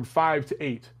 rounds from 5 to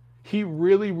 8. He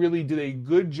really, really did a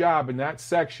good job in that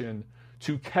section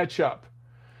to catch up.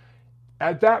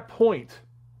 At that point,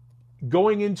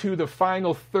 going into the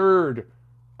final third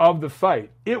of the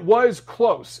fight, it was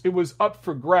close. It was up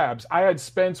for grabs. I had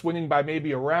Spence winning by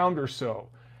maybe a round or so.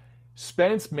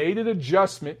 Spence made an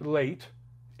adjustment late,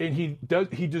 and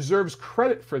he deserves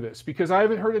credit for this because I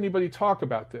haven't heard anybody talk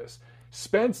about this.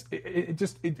 Spence,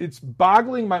 it's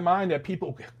boggling my mind that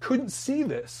people couldn't see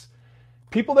this.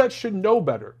 People that should know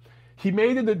better. He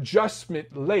made an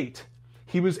adjustment late.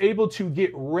 He was able to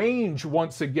get range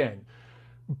once again.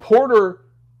 Porter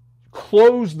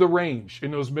closed the range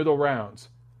in those middle rounds.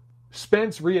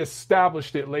 Spence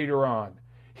reestablished it later on.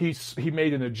 He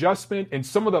made an adjustment, and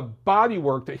some of the body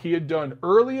work that he had done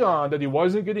early on that he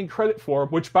wasn't getting credit for,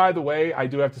 which, by the way, I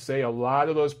do have to say a lot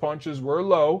of those punches were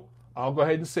low. I'll go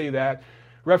ahead and say that.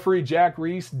 Referee Jack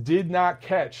Reese did not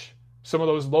catch some of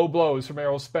those low blows from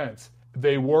Errol Spence.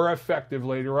 They were effective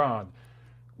later on.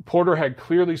 Porter had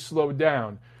clearly slowed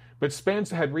down, but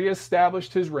Spence had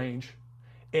reestablished his range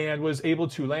and was able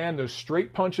to land those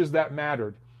straight punches that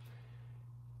mattered.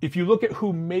 If you look at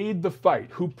who made the fight,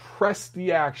 who pressed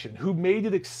the action, who made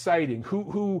it exciting,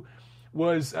 who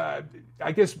was, I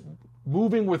guess,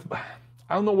 moving with,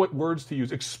 I don't know what words to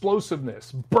use,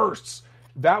 explosiveness, bursts,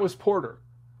 that was Porter.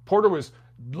 Porter was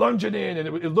lunging in, and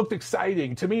it looked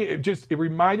exciting. To me, it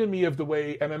reminded me of the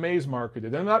way MMA is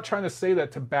marketed. I'm not trying to say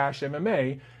that to bash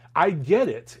MMA. I get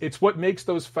it. It's what makes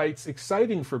those fights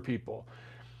exciting for people.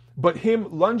 But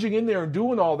him lunging in there and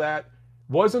doing all that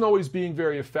wasn't always being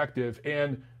very effective.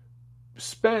 And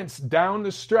Spence, down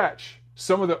the stretch,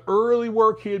 some of the early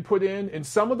work he had put in and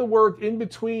some of the work in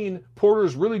between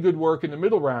Porter's really good work in the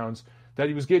middle rounds that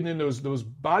he was getting in those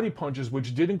body punches,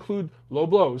 which did include low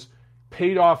blows,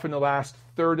 paid off in the last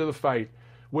third of the fight,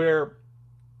 where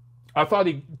I thought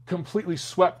he completely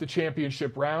swept the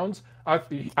championship rounds.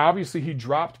 Obviously, he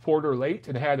dropped Porter late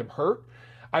and had him hurt.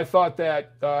 I thought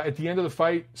that at the end of the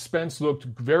fight, Spence looked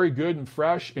very good and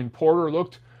fresh, and Porter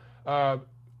looked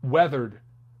weathered.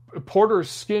 Porter's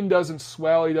skin doesn't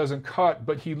swell, he doesn't cut,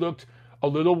 but he looked a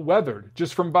little weathered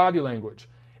just from body language.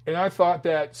 And I thought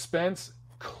that Spence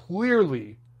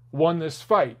clearly won this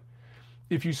fight.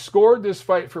 If you scored this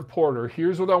fight for Porter,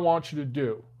 here's what I want you to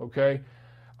do, okay?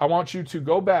 I want you to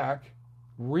go back,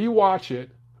 rewatch it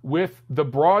with the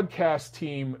broadcast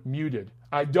team muted.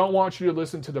 I don't want you to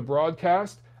listen to the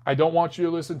broadcast. I don't want you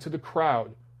to listen to the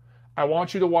crowd. I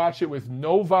want you to watch it with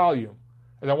no volume.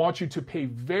 And I want you to pay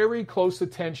very close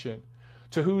attention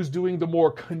to who's doing the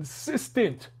more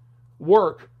consistent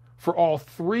work for all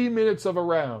 3 minutes of a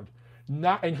round.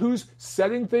 And who's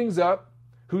setting things up,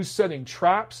 who's setting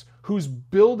traps, who's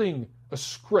building a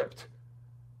script.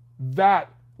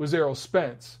 That was Errol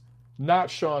Spence,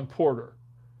 not Shawn Porter.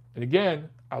 And again,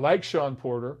 I like Shawn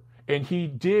Porter, and he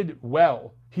did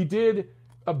well. He did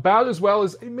about as well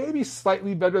as, maybe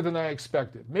slightly better than I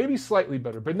expected. Maybe slightly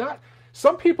better, but not.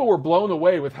 Some people were blown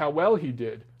away with how well he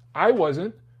did. I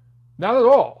wasn't. Not at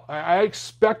all. I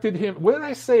expected him. What did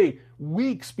I say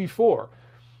weeks before?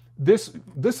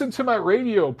 Listen to my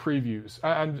radio previews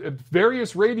on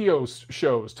various radio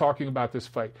shows talking about this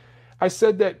fight. I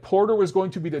said that Porter was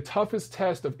going to be the toughest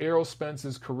test of Errol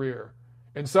Spence's career.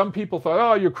 And some people thought,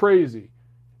 oh, you're crazy.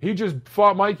 He just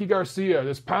fought Mikey Garcia,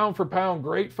 this pound for pound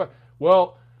great fight.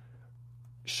 Well,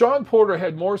 Shawn Porter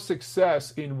had more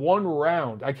success in one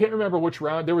round. I can't remember which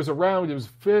round. There was a round, it was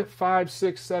 5,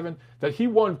 6, 7, that he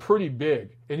won pretty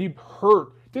big. And he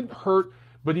didn't hurt,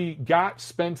 but he got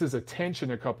Spence's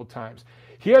attention a couple times.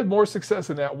 He had more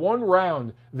success in that one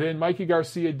round than Mikey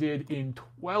Garcia did in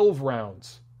 12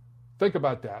 rounds. Think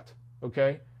about that,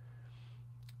 okay?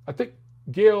 I think,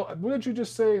 Gail, what did you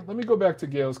just say? Let me go back to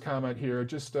Gail's comment here.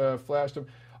 Just flashed him.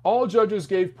 All judges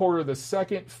gave Porter the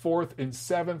 2nd, 4th, and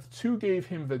 7th. 2 gave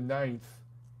him the 9th.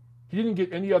 He didn't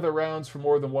get any other rounds for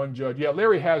more than one judge. Yeah,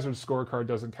 Larry Hazard's scorecard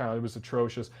doesn't count. It was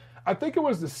atrocious. I think it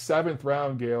was the 7th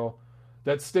round, Gail,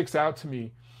 that sticks out to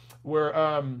me,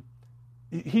 where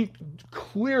he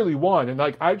clearly won. And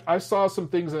like I saw some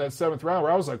things in that 7th round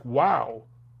where I was like, wow,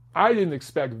 I didn't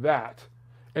expect that.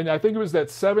 And I think it was that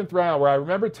 7th round where I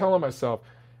remember telling myself,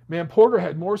 man, Porter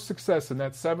had more success in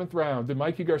that 7th round than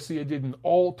Mikey Garcia did in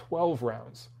all 12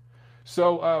 rounds.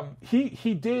 So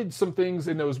he did some things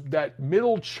in that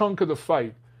middle chunk of the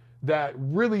fight that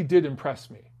really did impress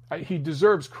me. He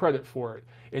deserves credit for it.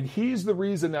 And he's the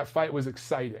reason that fight was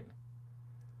exciting.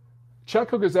 Chuck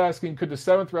Hook is asking, could the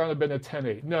 7th round have been a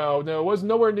 10-8? No, it was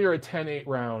nowhere near a 10-8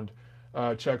 round,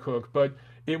 Chuck Hook, but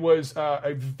it was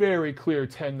a very clear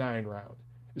 10-9 round.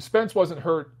 Spence wasn't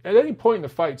hurt. At any point in the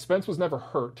fight, Spence was never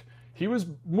hurt. He was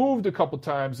moved a couple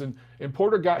times, and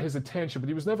Porter got his attention, but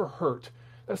he was never hurt.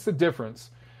 That's the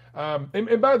difference.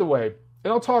 And by the way,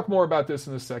 and I'll talk more about this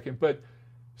in a second, but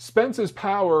Spence's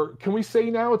power, can we say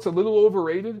now it's a little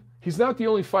overrated? He's not the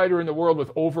only fighter in the world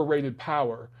with overrated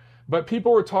power. But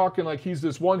people were talking like he's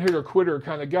this one-hitter quitter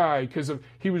kind of guy because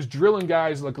he was drilling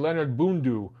guys like Leonard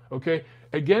Bundu, okay?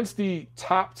 Against the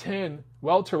top 10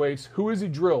 welterweights, who has he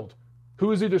drilled? Who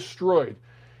has he destroyed?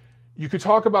 You could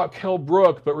talk about Kell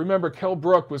Brook, but remember, Kell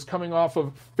Brook was coming off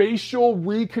of facial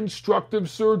reconstructive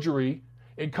surgery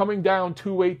and coming down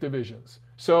 2 weight divisions.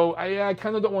 So I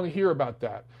kind of don't want to hear about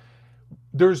that.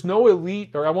 There's no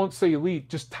elite, or I won't say elite,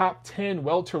 just top 10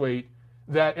 welterweight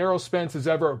that Errol Spence has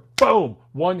ever, boom,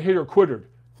 one-hitter quittered.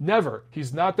 Never.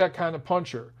 He's not that kind of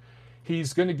puncher.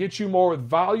 He's going to get you more with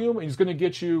volume, and he's going to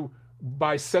get you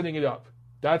by setting it up.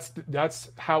 That's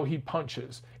how he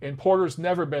punches. And Porter's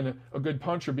never been a good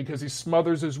puncher because he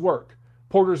smothers his work.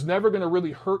 Porter's never going to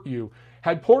really hurt you.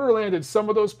 Had Porter landed some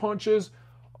of those punches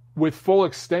with full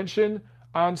extension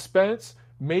on Spence,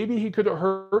 maybe he could have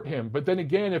hurt him. But then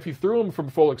again, if he threw him from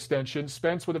full extension,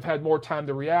 Spence would have had more time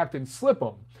to react and slip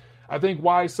him. I think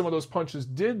why some of those punches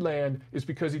did land is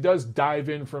because he does dive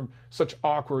in from such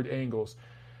awkward angles.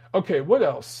 Okay, what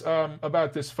else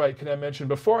about this fight can I mention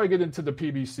before I get into the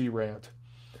PBC rant?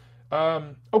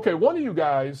 Okay, one of you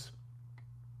guys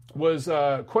was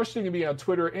questioning me on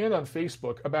Twitter and on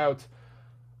Facebook about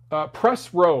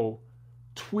press row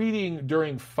tweeting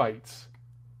during fights.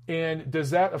 And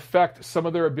does that affect some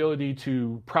of their ability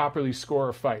to properly score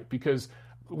a fight? Because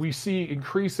we see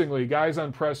increasingly guys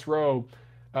on press row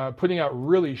putting out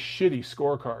really shitty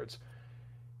scorecards.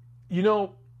 You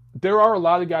know, there are a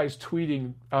lot of guys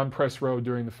tweeting on press row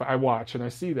during the fight. I watch and I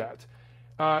see that.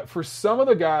 For some of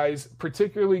the guys,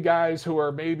 particularly guys who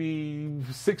are maybe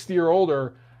 60 or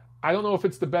older, I don't know if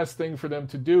it's the best thing for them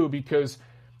to do because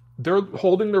they're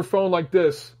holding their phone like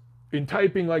this and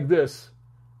typing like this,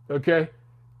 okay?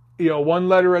 You know, one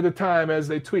letter at a time as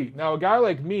they tweet. Now, a guy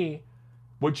like me,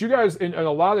 what you guys, and a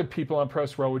lot of people on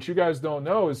press row, what you guys don't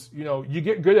know is, you know, you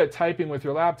get good at typing with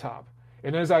your laptop.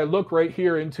 And as I look right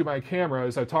here into my camera,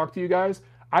 as I talk to you guys,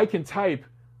 I can type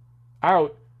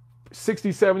out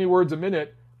 60, 70 words a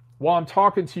minute while I'm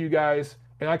talking to you guys,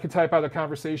 and I can type out a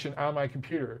conversation on my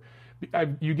computer.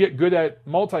 You get good at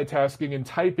multitasking and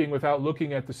typing without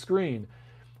looking at the screen.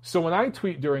 So when I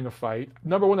tweet during a fight,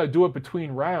 number one, I do it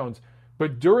between rounds,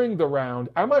 but during the round,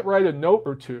 I might write a note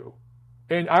or two.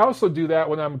 And I also do that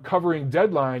when I'm covering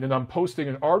Deadline and I'm posting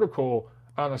an article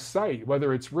on a site,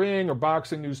 whether it's Ring or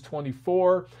Boxing News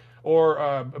 24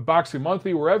 or Boxing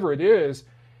Monthly, wherever it is.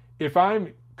 If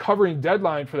I'm covering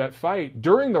Deadline for that fight,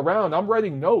 during the round, I'm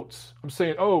writing notes. I'm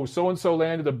saying, oh, so-and-so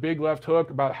landed a big left hook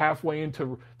about halfway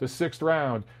into the 6th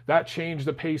round. That changed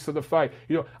the pace of the fight.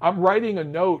 You know, I'm writing a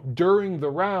note during the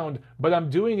round, but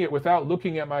I'm doing it without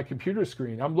looking at my computer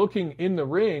screen. I'm looking in the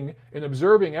ring and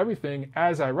observing everything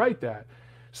as I write that.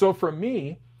 So for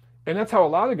me, and that's how a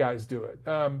lot of guys do it,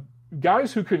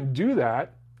 guys who can do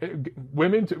that,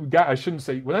 I shouldn't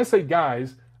say, when I say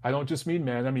guys, I don't just mean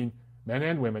men, I mean men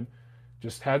and women.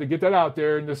 Just had to get that out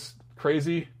there in this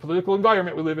crazy political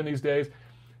environment we live in these days.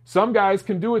 Some guys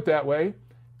can do it that way.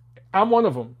 I'm one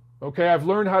of them, okay? I've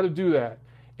learned how to do that.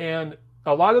 And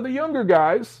a lot of the younger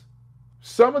guys,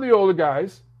 some of the older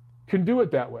guys, can do it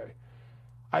that way.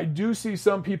 I do see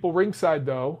some people ringside,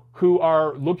 though, who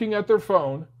are looking at their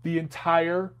phone the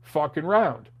entire fucking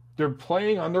round. They're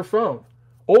playing on their phone.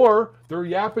 Or they're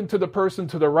yapping to the person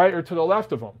to the right or to the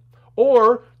left of them.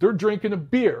 Or they're drinking a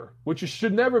beer, which you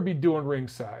should never be doing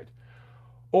ringside.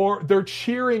 Or they're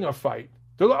cheering a fight.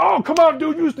 They're like, oh, come on,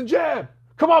 dude, use the jab.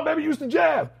 Come on, baby, use the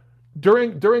jab.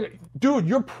 Dude,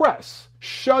 your press,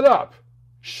 shut up.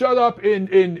 Shut up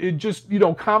and just,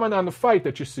 comment on the fight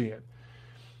that you're seeing.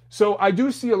 So I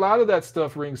do see a lot of that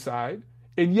stuff ringside.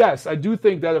 And yes, I do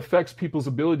think that affects people's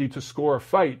ability to score a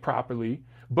fight properly.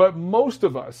 But most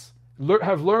of us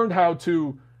have learned how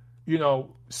to,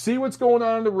 see what's going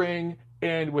on in the ring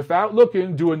and without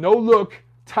looking, do a no-look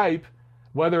type,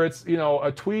 whether it's,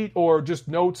 a tweet or just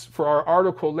notes for our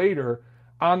article later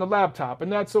on the laptop.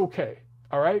 And that's okay.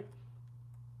 All right?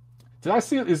 Did I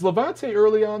see, is Levante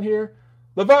early on here?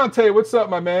 Levante, what's up,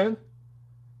 my man?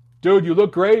 Dude, you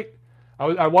look great.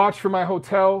 I watched from my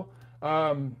hotel.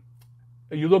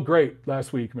 You look great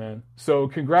last week, man. So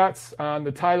congrats on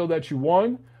the title that you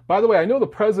won. By the way, I know the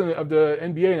president of the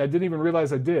NBA, and I didn't even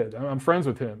realize I did. I'm friends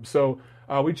with him. So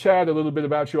we chatted a little bit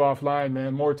about you offline,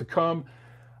 man. More to come.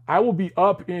 I will be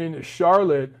up in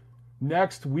Charlotte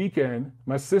next weekend.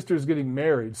 My sister's getting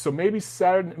married. So maybe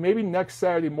next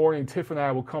Saturday morning, Tiff and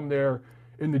I will come there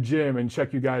in the gym and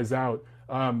check you guys out.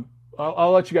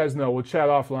 I'll let you guys know. We'll chat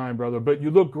offline, brother. But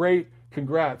you look great.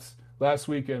 Congrats last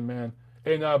weekend, man.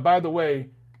 And by the way,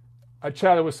 I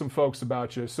chatted with some folks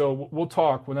about you. So we'll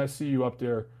talk when I see you up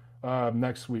there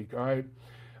next week. All right.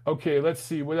 Okay, let's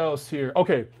see. What else here?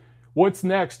 Okay, what's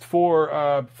next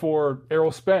for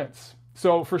Errol Spence?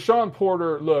 So for Shawn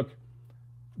Porter, look,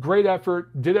 great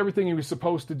effort. Did everything he was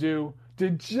supposed to do.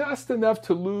 Did just enough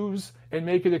to lose and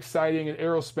make it exciting. And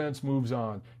Errol Spence moves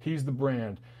on. He's the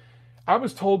brand. I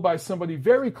was told by somebody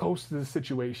very close to the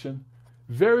situation,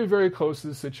 very, very close to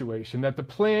the situation, that the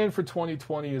plan for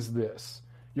 2020 is this.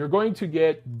 You're going to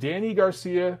get Danny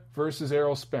Garcia versus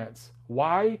Errol Spence.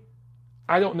 Why?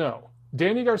 I don't know.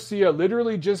 Danny Garcia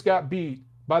literally just got beat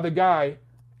by the guy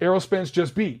Errol Spence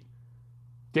just beat.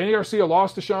 Danny Garcia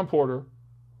lost to Shawn Porter.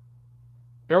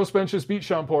 Errol Spence just beat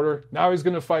Shawn Porter. Now he's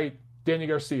going to fight Danny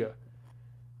Garcia.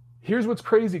 Here's what's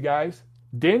crazy, guys.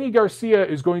 Danny Garcia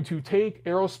is going to take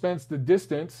Errol Spence the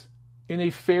distance in a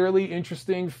fairly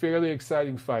interesting, fairly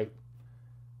exciting fight.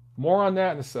 More on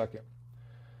that in a second.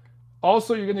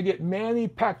 Also, you're going to get Manny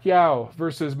Pacquiao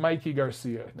versus Mikey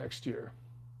Garcia next year.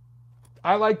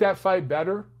 I like that fight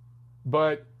better,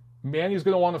 but Manny's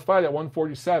going to want to fight at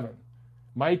 147.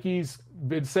 Mikey's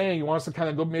been saying he wants to kind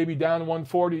of go maybe down to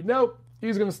 140. Nope,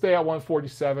 he's going to stay at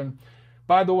 147.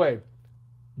 By the way,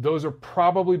 those are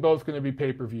probably both going to be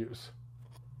pay-per-views.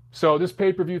 So this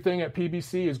pay-per-view thing at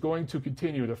PBC is going to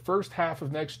continue. The first half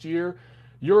of next year,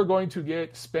 you're going to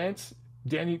get Spence,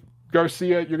 Danny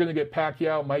Garcia, you're going to get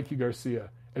Pacquiao, Mikey Garcia.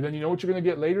 And then you know what you're going to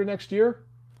get later next year?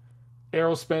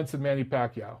 Errol Spence and Manny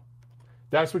Pacquiao.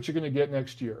 That's what you're going to get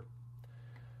next year.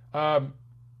 So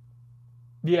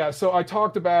I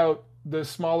talked about the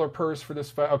smaller purse for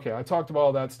this fight. Okay, I talked about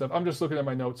all that stuff. I'm just looking at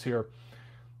my notes here.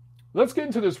 Let's get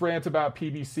into this rant about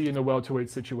PBC and the welterweight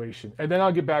situation. And then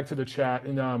I'll get back to the chat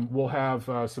and we'll have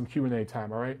some Q&A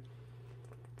time, all right?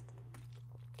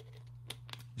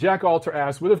 Jack Alter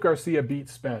asks, what if Garcia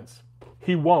beats Spence?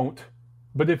 He won't,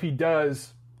 but if he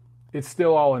does, it's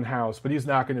still all in-house, but he's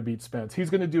not going to beat Spence. He's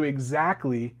going to do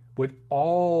exactly what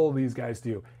all these guys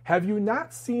do. Have you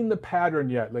not seen the pattern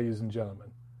yet, ladies and gentlemen?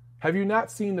 Have you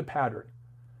not seen the pattern?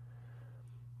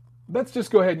 Let's just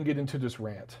go ahead and get into this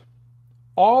rant.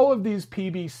 All of these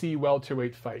PBC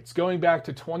welterweight fights, going back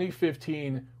to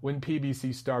 2015 when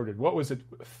PBC started, what was it?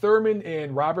 Thurman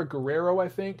and Robert Guerrero, I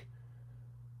think?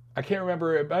 I can't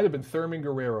remember. It might have been Thurman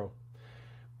Guerrero.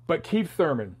 But Keith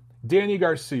Thurman, Danny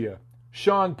Garcia,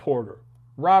 Shawn Porter,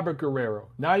 Robert Guerrero.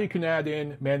 Now you can add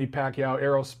in Manny Pacquiao,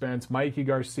 Errol Spence, Mikey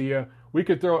Garcia. We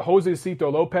could throw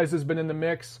Josecito Lopez has been in the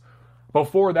mix.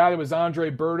 Before that, it was Andre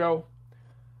Berto.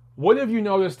 What have you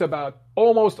noticed about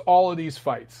almost all of these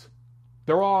fights?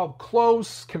 They're all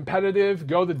close, competitive,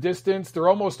 go the distance. They're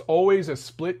almost always a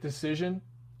split decision.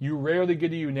 You rarely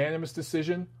get a unanimous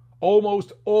decision.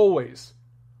 Almost always.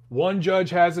 One judge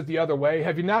has it the other way.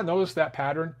 Have you not noticed that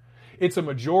pattern? It's a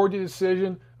majority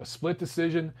decision, a split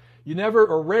decision. You never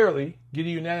or rarely get a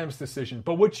unanimous decision.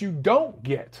 But what you don't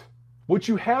get, what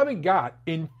you haven't got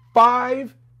in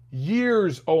 5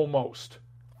 years almost,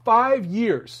 5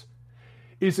 years,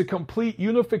 is a complete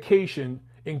unification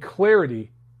and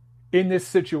clarity in this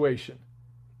situation.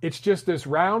 It's just this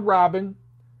round robin,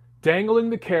 dangling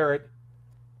the carrot,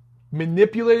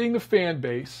 manipulating the fan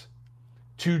base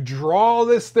to draw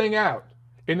this thing out.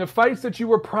 In the fights that you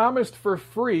were promised for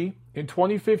free in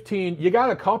 2015, you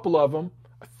got a couple of them.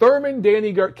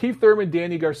 Keith Thurman,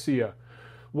 Danny Garcia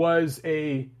was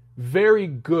a very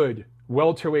good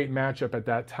welterweight matchup at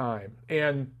that time.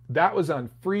 And that was on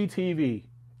free TV.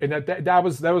 And that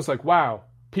was like, wow,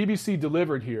 PBC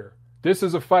delivered here. This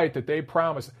is a fight that they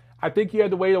promised. I think you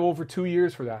had to wait over 2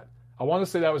 years for that. I want to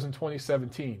say that was in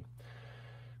 2017.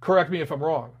 Correct me if I'm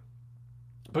wrong.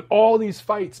 But all these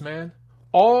fights, man,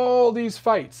 all these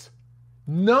fights,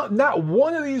 not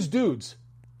one of these dudes,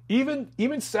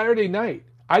 even Saturday night,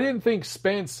 I didn't think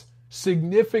Spence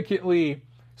significantly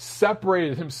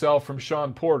separated himself from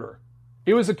Sean Porter.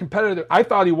 It was a competitive, I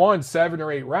thought he won 7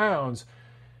 or 8 rounds,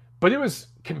 but it was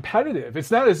competitive.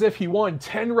 It's not as if he won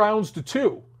 10 rounds to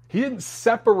 2. He didn't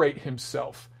separate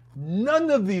himself. None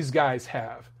of these guys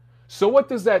have. So what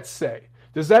does that say?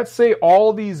 Does that say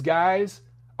all these guys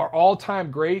are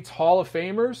all-time greats, Hall of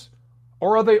Famers?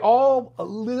 Or are they all a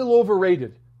little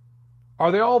overrated?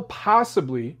 Are they all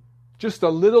possibly just a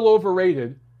little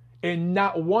overrated and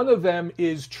not one of them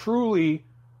is truly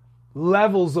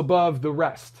levels above the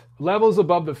rest, levels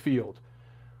above the field?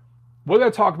 What did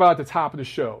I talk about at the top of the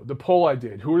show? The poll I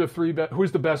did.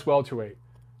 Who's the best welterweight?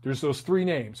 There's those 3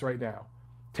 names right now.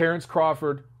 Terrence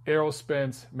Crawford, Errol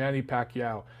Spence, Manny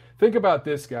Pacquiao. Think about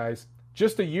this, guys.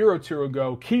 Just a year or 2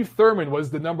 ago, Keith Thurman was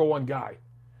the number 1 guy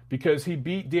because he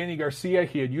beat Danny Garcia.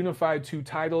 He had unified 2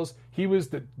 titles. He was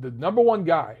the number 1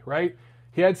 guy, right?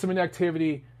 He had some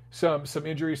inactivity, some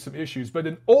injuries, some issues. But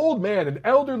an old man, an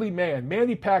elderly man,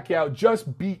 Manny Pacquiao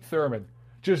just beat Thurman.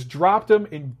 Just dropped him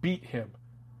and beat him.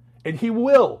 And he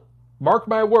will, mark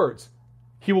my words,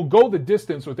 he will go the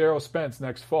distance with Errol Spence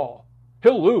next fall.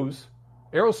 He'll lose.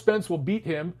 Errol Spence will beat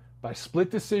him by split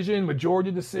decision,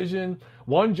 majority decision.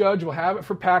 1 judge will have it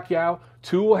for Pacquiao.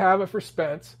 2 will have it for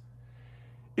Spence.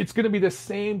 It's going to be the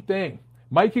same thing.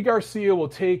 Mikey Garcia will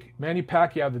take Manny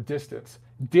Pacquiao the distance.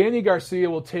 Danny Garcia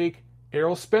will take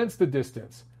Errol Spence the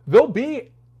distance. They'll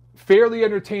be fairly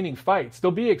entertaining fights.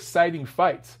 They'll be exciting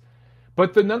fights.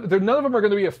 But none of them are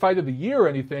going to be a fight of the year or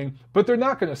anything, but they're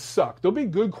not going to suck. They'll be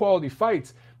good quality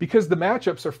fights because the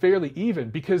matchups are fairly even,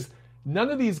 because none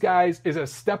of these guys is a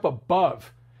step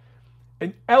above.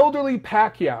 An elderly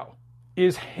Pacquiao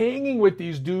is hanging with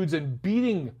these dudes and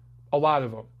beating a lot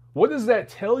of them. What does that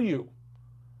tell you?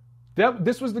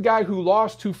 This was the guy who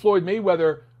lost to Floyd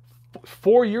Mayweather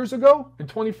 4 years ago in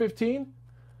 2015.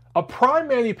 A prime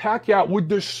Manny Pacquiao would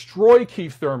destroy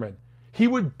Keith Thurman. He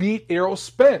would beat Errol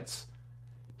Spence.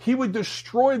 He would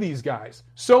destroy these guys.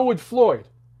 So would Floyd.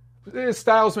 His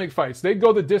styles make fights. They'd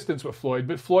go the distance with Floyd,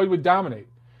 but Floyd would dominate.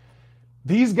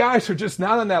 These guys are just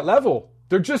not on that level.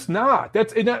 They're just not.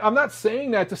 I'm not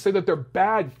saying that to say that they're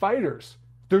bad fighters.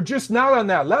 They're just not on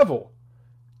that level.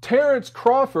 Terrence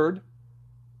Crawford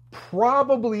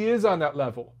probably is on that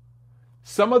level.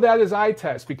 Some of that is eye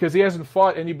test because he hasn't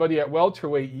fought anybody at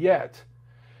welterweight yet.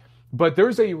 But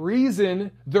there's a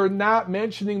reason they're not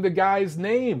mentioning the guy's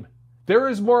name. There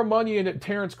is more money in a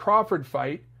Terrence Crawford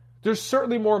fight. There's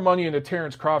certainly more money in a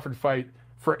Terrence Crawford fight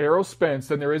for Errol Spence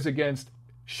than there is against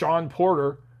Sean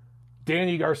Porter,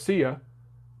 Danny Garcia,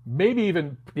 maybe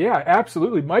even,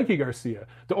 absolutely, Mikey Garcia.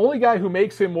 The only guy who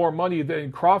makes him more money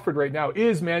than Crawford right now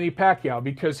is Manny Pacquiao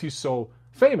because he's so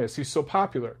famous, he's so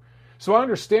popular. So I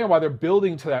understand why they're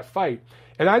building to that fight.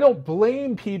 And I don't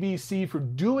blame PBC for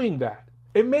doing that.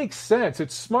 It makes sense.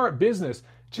 It's smart business.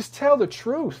 Just tell the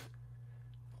truth.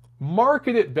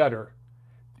 Market it better.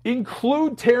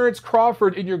 Include Terrence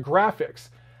Crawford in your graphics.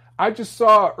 I just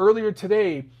saw earlier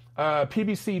today,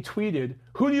 PBC tweeted,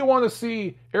 who do you want to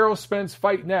see Errol Spence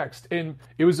fight next? And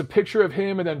it was a picture of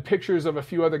him and then pictures of a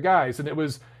few other guys. And it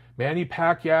was Manny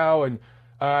Pacquiao and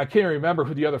I can't even remember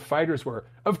who the other fighters were.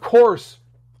 Of course,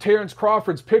 Terrence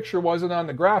Crawford's picture wasn't on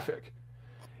the graphic.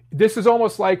 This is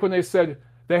almost like when they said,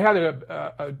 they had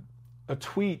a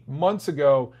tweet months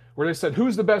ago where they said,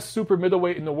 who's the best super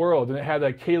middleweight in the world? And it had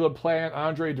like Caleb Plant,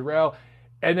 Andre Durrell,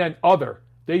 and then other.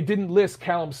 They didn't list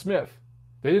Callum Smith.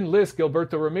 They didn't list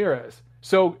Gilberto Ramirez.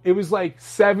 So it was like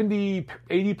 70,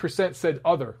 80% said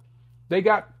other. They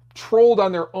got trolled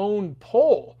on their own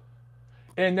poll.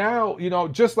 And now,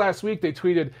 just last week they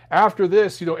tweeted, after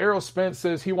this, Errol Spence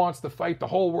says he wants the fight the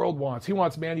whole world wants. He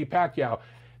wants Manny Pacquiao.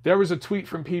 There was a tweet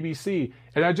from PBC,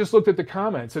 and I just looked at the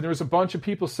comments, and there was a bunch of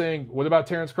people saying, what about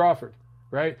Terrence Crawford,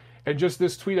 right? And just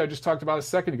this tweet I just talked about a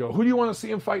second ago. Who do you want to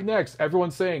see him fight next?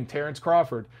 Everyone's saying Terrence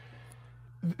Crawford.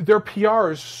 Their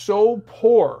PR is so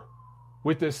poor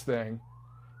with this thing.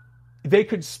 They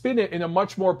could spin it in a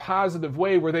much more positive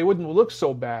way where they wouldn't look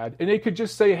so bad, and they could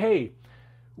just say, hey,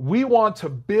 we want to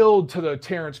build to the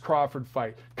Terrence Crawford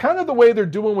fight. Kind of the way they're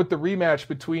doing with the rematch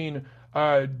between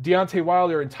Deontay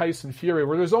Wilder and Tyson Fury,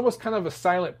 where there's almost kind of a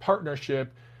silent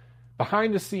partnership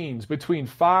behind the scenes between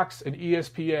Fox and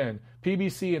ESPN,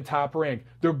 PBC and Top Rank.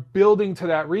 They're building to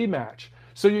that rematch.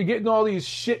 So you're getting all these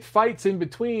shit fights in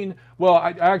between. Well,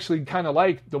 I actually kind of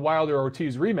like the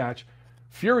Wilder-Ortiz rematch.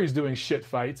 Fury's doing shit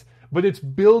fights, but it's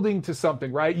building to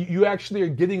something, right? You actually are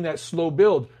getting that slow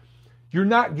build. You're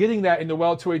not getting that in the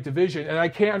welterweight division, and I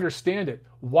can't understand it.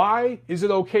 Why is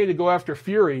it okay to go after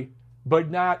Fury but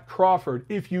not Crawford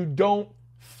if you don't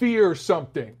fear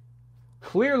something?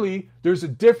 Clearly, there's a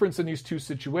difference in these two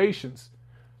situations.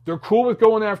 They're cool with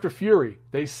going after Fury.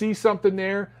 They see something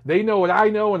there. They know what I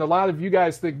know, and a lot of you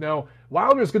guys think, no,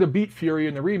 Wilder's going to beat Fury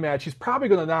in the rematch. He's probably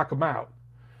going to knock him out.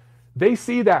 They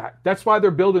see that. That's why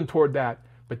they're building toward that.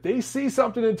 But they see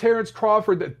something in Terence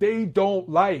Crawford that they don't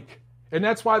like. And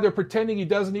that's why they're pretending he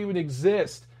doesn't even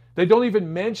exist. They don't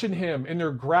even mention him in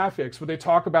their graphics when they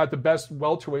talk about the best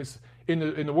welterweights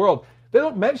in the world. They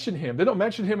don't mention him. They don't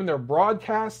mention him in their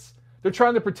broadcasts. They're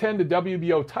trying to pretend the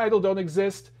WBO title don't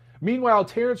exist. Meanwhile,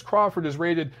 Terence Crawford is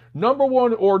rated number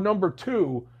 1 or number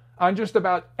 2 on just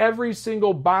about every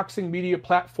single boxing media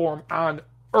platform on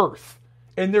earth.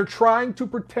 And they're trying to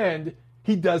pretend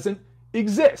he doesn't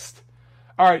exist.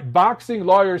 All right, Boxing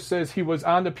Lawyer says he was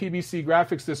on the PBC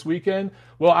graphics this weekend.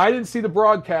 Well, I didn't see the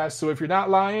broadcast, so if you're not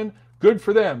lying, good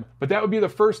for them. But that would be the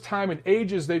first time in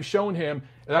ages they've shown him.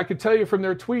 And I could tell you from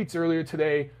their tweets earlier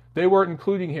today, they weren't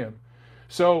including him.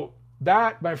 So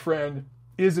that, my friend,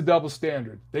 is a double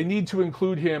standard. They need to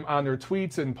include him on their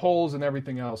tweets and polls and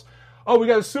everything else. Oh, we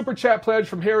got a super chat pledge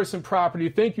from Harrison Property.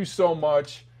 Thank you so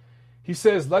much. He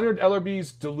says, Leonard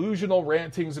Ellerby's delusional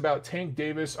rantings about Tank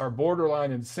Davis are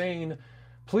borderline insane.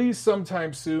 Please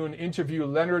sometime soon interview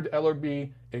Leonard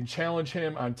Ellerby and challenge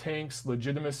him on Tank's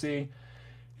legitimacy.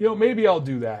 You know, maybe I'll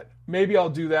do that.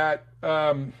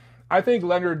 I think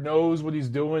Leonard knows what he's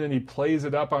doing and he plays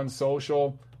it up on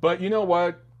social. But you know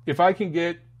what? If I can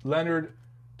get Leonard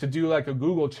to do like a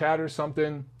Google chat or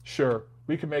something, sure,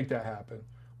 we can make that happen.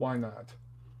 Why not?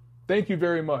 Thank you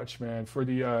very much, man, for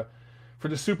the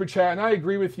super chat. And I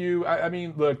agree with you. I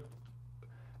mean, look,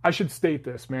 I should state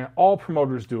this, man. All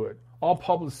promoters do it. All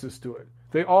publicists do it.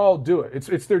 They all do it.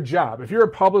 It's their job. If you're a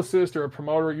publicist or a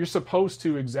promoter, you're supposed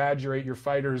to exaggerate your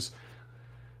fighter's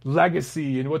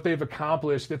legacy and what they've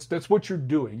accomplished. That's what you're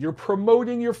doing. You're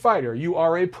promoting your fighter. You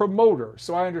are a promoter.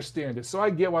 So I understand it. So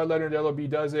I get why Leonard Ellerby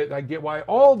does it. I get why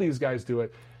all these guys do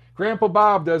it. Grandpa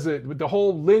Bob does it with the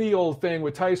whole lineal thing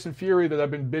with Tyson Fury that I've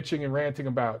been bitching and ranting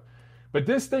about. But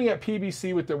this thing at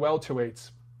PBC with their welterweights,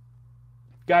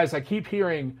 guys, I keep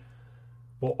hearing,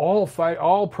 well,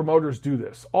 all promoters do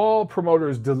this. All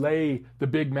promoters delay the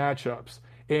big matchups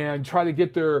and try to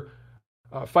get their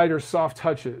fighters soft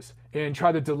touches and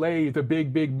try to delay the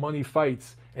big money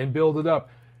fights and build it up.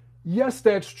 Yes,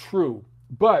 that's true.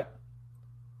 But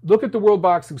look at the World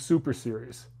Boxing Super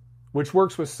Series, which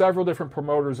works with several different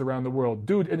promoters around the world.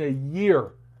 Dude, in a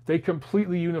year, they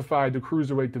completely unified the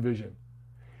cruiserweight division.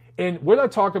 And what I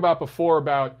talked about before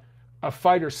about a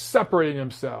fighter separating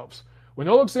themselves. When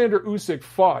Alexander Usyk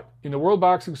fought in the World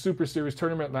Boxing Super Series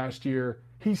tournament last year,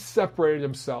 he separated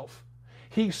himself.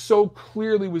 He so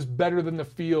clearly was better than the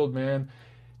field, man.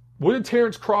 What did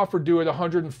Terence Crawford do at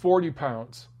 140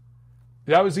 pounds?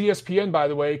 That was ESPN, by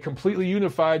the way, completely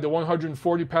unified the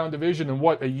 140-pound division in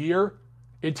what, a year?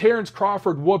 And Terence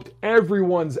Crawford whooped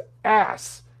everyone's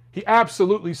ass. He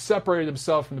absolutely separated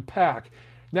himself from the pack.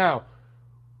 Now,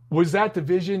 was that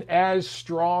division as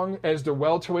strong as the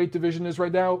welterweight division is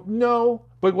right now? No.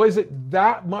 But was it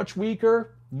that much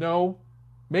weaker? No.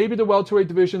 Maybe the welterweight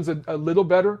division's a little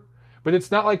better, but it's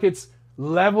not like it's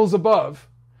levels above.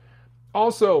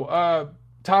 Also,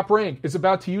 Top Rank is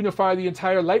about to unify the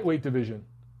entire lightweight division.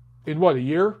 In what, a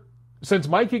year? Since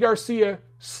Mikey Garcia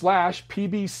 /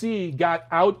 PBC got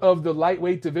out of the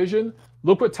lightweight division,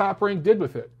 look what Top Rank did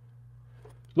with it.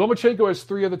 Lomachenko has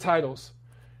 3 of the titles.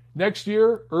 Next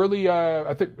year, early,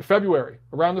 I think February,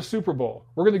 around the Super Bowl,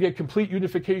 we're going to get complete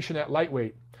unification at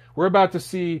lightweight. We're about to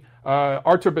see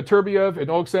Artur Beterbiev and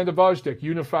Alexander Vazdik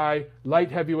unify light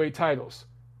heavyweight titles.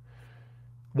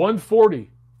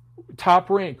 140, Top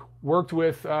Rank, worked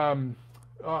with, I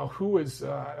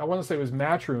want to say it was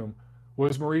Matchroom,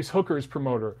 was Maurice Hooker's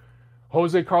promoter.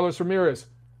 Jose Carlos Ramirez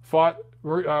fought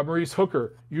Maurice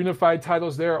Hooker, unified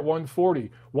titles there at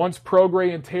 140. Once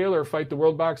Prograis and Taylor fight the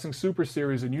World Boxing Super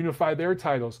Series and unify their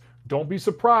titles, don't be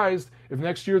surprised if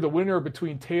next year the winner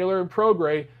between Taylor and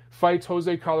Prograis fights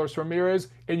Jose Carlos Ramirez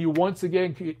and you once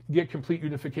again get complete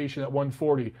unification at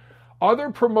 140.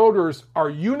 Other promoters are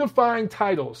unifying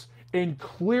titles and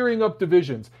clearing up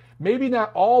divisions. Maybe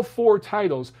not all 4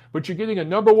 titles, but you're getting a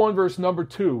number 1 versus number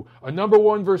 2, a number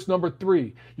 1 versus number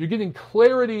 3. You're getting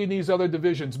clarity in these other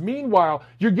divisions. Meanwhile,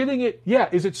 you're getting it,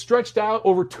 is it stretched out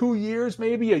over 2 years,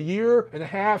 maybe a year and a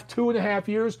half, 2.5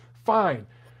 years? Fine.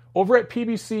 Over at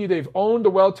PBC, they've owned the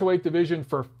welterweight division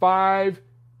for 5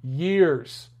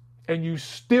 years, and you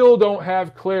still don't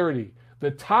have clarity. The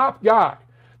top guy,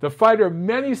 the fighter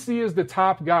many see as the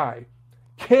top guy,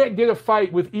 can't get a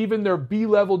fight with even their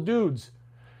B-level dudes.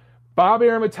 Bob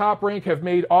Arum and Top Rank have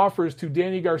made offers to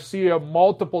Danny Garcia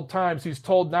multiple times. He's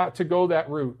told not to go that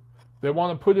route. They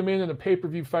want to put him in a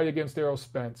pay-per-view fight against Errol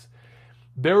Spence.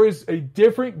 There is a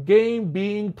different game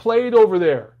being played over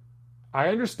there. I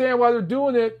understand why they're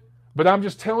doing it, but I'm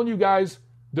just telling you guys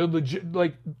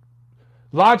the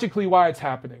logically why it's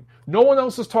happening. No one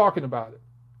else is talking about it.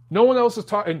 No one else is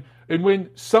talking. And when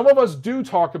some of us do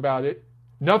talk about it,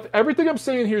 everything I'm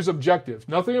saying here is objective.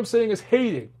 Nothing I'm saying is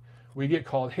hating. We get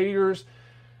called haters.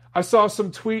 I saw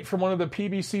some tweet from one of the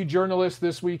PBC journalists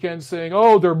this weekend saying,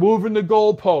 oh, they're moving the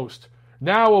goalpost.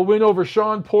 Now a win over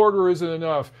Sean Porter isn't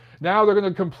enough. Now they're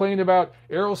going to complain about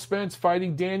Errol Spence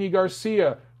fighting Danny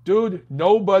Garcia. Dude,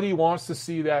 nobody wants to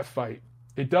see that fight.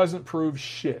 It doesn't prove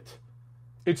shit.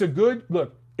 It's a good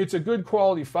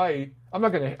quality fight. I'm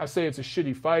not going to say it's a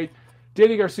shitty fight.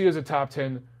 Danny Garcia is a top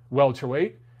 10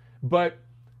 welterweight, but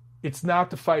it's not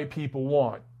the fight people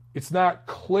want. It's not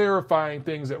clarifying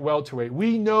things at welterweight.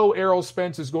 We know Errol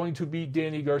Spence is going to beat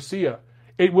Danny Garcia.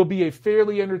 It will be a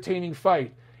fairly entertaining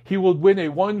fight. He will win a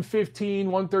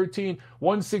 115, 113,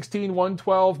 116,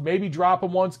 112, maybe drop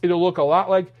him once. It'll look a lot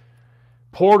like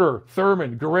Porter,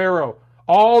 Thurman, Guerrero,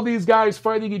 all these guys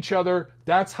fighting each other.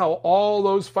 That's how all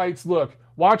those fights look.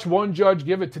 Watch one judge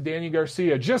give it to Danny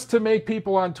Garcia just to make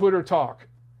people on Twitter talk.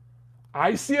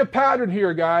 I see a pattern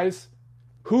here, guys.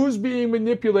 Who's being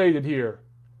manipulated here?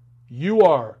 You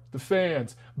are, the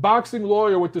fans. Boxing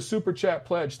Lawyer with the Super Chat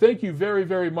pledge. Thank you very,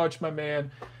 very much, my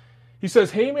man. He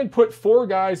says, Heyman put 4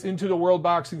 guys into the World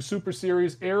Boxing Super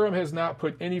Series. Arum has not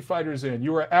put any fighters in.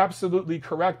 You are absolutely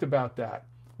correct about that.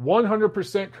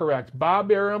 100% correct. Bob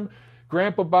Arum,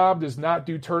 Grandpa Bob, does not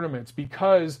do tournaments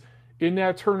because in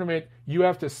that tournament, you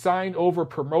have to sign over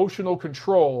promotional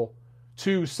control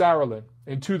to Saraland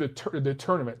and to the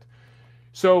tournament.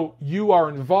 So you are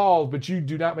involved, but you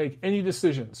do not make any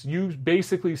decisions. You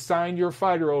basically sign your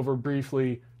fighter over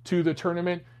briefly to the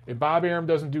tournament, and Bob Arum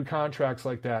doesn't do contracts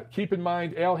like that. Keep in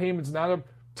mind, Al Heyman's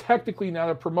technically not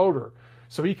a promoter,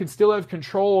 so he can still have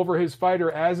control over his fighter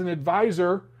as an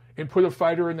advisor and put a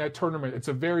fighter in that tournament. It's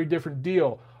a very different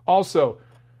deal. Also,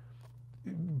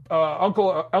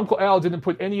 Uncle Al didn't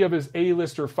put any of his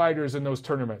A-lister fighters in those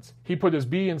tournaments. He put his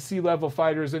B and C level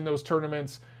fighters in those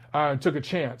tournaments and took a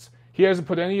chance. He hasn't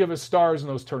put any of his stars in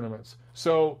those tournaments.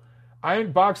 So,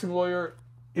 Boxing Lawyer,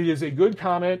 it is a good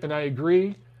comment, and I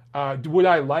agree. Would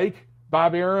I like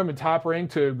Bob Arum and Top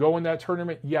Rank to go in that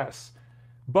tournament? Yes.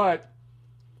 But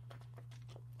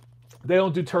they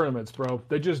don't do tournaments, bro.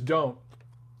 They just don't.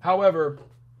 However,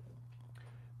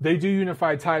 they do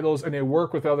unified titles, and they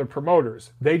work with other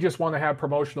promoters. They just want to have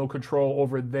promotional control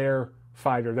over their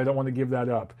fighter. They don't want to give that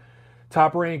up.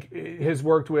 Top Rank has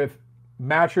worked with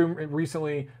Matchroom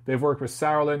recently. They've worked with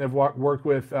Saraland. They've worked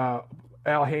with Al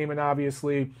Heyman,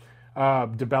 obviously.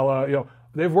 DeBella.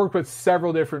 They've worked with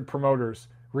several different promoters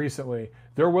recently.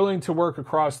 They're willing to work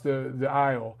across the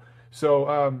aisle.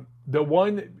 So the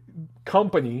one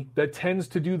company that tends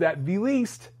to do that the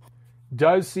least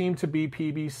does seem to be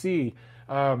PBC.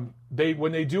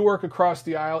 When they do work across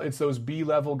the aisle, it's those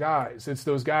B-level guys. It's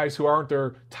those guys who aren't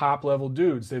their top-level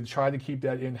dudes. They try to keep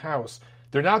that in-house.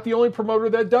 They're not the only promoter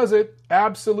that does it.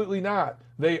 Absolutely not.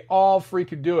 They all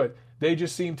freaking do it. They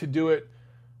just seem to do it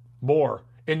more.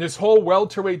 In this whole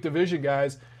welterweight division,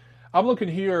 guys, I'm looking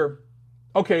here.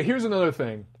 Okay, here's another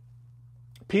thing.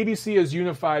 PBC has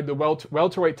unified the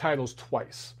welterweight titles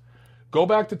twice. Go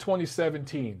back to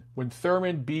 2017 when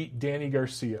Thurman beat Danny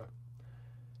Garcia.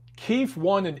 Keith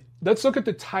won let's look at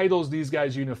the titles these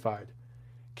guys unified.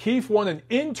 Keith won an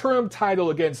interim title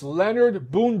against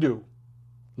Leonard Bundu.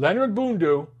 Leonard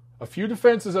Bundu, a few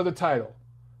defenses of the title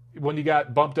when he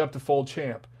got bumped up to full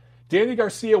champ. Danny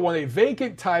Garcia won a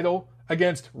vacant title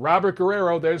against Robert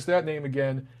Guerrero, there's that name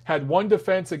again, had one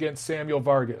defense against Samuel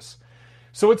Vargas.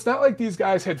 So it's not like these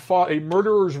guys had fought a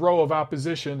murderer's row of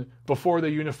opposition before they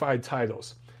unified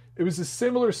titles. It was a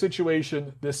similar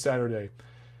situation this Saturday.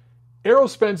 Errol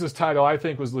Spence's title, I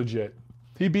think, was legit.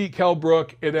 He beat Kell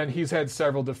Brook, and then he's had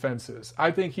several defenses.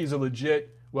 I think he's a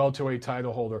legit welterweight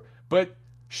title holder. But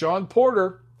Sean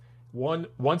Porter won,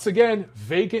 once again,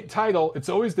 vacant title. It's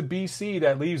always the BC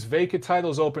that leaves vacant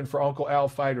titles open for Uncle Al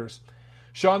fighters.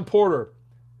 Sean Porter,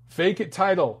 vacant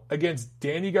title against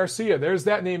Danny Garcia. There's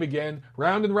that name again.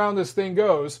 Round and round this thing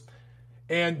goes.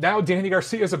 And now Danny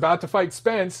Garcia is about to fight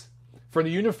Spence for the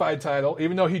unified title.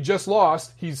 Even though he just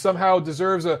lost, he somehow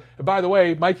deserves a... By the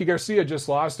way, Mikey Garcia just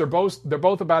lost. They're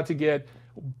both about to get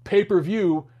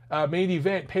pay-per-view main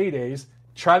event paydays.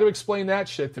 Try to explain that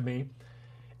shit to me.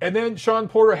 And then Sean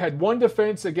Porter had one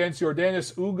defense against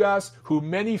Yordenis Ugas, who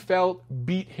many felt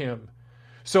beat him.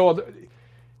 So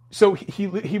So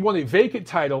he won a vacant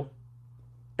title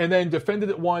and then defended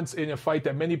it once in a fight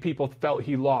that many people felt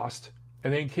he lost,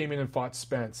 and then came in and fought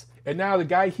Spence. And now the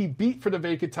guy he beat for the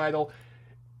vacant title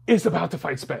is about to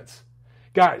fight Spence.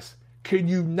 Guys, can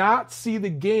you not see the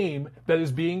game that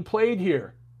is being played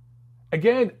here?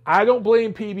 Again, I don't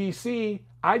blame PBC.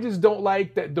 I just don't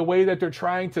like that the way that they're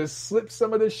trying to slip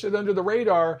some of this shit under the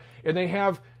radar, and they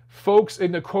have folks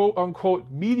in the quote-unquote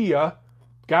media,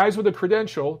 guys with a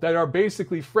credential, that are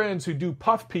basically friends who do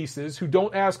puff pieces, who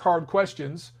don't ask hard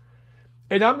questions.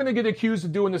 And I'm going to get accused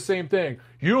of doing the same thing.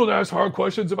 You don't ask hard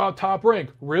questions about Top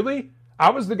Rank. Really? I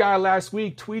was the guy last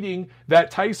week tweeting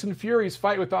that Tyson Fury's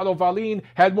fight with Otto Wallin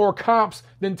had more comps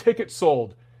than tickets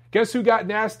sold. Guess who got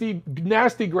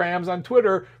nasty grams on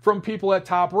Twitter from people at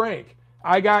Top Rank?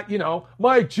 I got,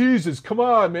 Mike, Jesus, come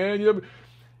on, man.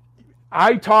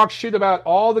 I talk shit about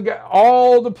all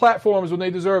the platforms when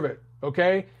they deserve it,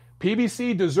 okay?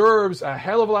 PBC deserves a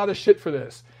hell of a lot of shit for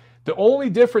this. The only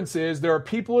difference is there are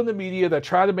people in the media that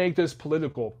try to make this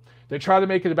political. They try to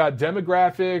make it about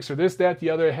demographics or this, that, the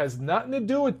other. It has nothing to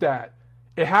do with that.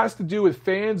 It has to do with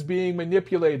fans being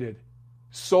manipulated,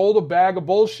 sold a bag of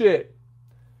bullshit.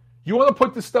 You want to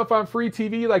put this stuff on free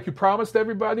TV like you promised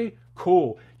everybody?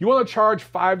 Cool. You want to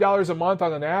charge $5 a month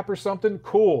on an app or something?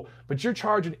 Cool. But you're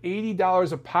charging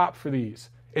 $80 a pop for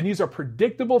these. And these are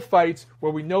predictable fights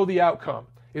where we know the outcome.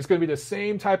 It's going to be the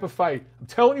same type of fight. I'm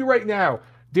telling you right now,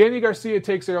 Danny Garcia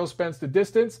takes Errol Spence the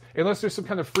distance, unless there's some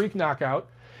kind of freak knockout.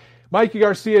 Mikey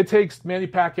Garcia takes Manny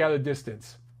Pacquiao the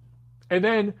distance. And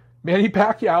then Manny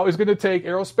Pacquiao is going to take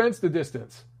Errol Spence the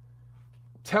distance.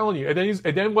 I'm telling you. And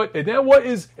then what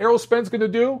is Errol Spence going to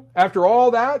do after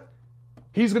all that?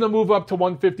 He's going to move up to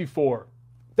 154.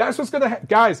 That's what's going to happen.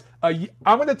 Guys, I'm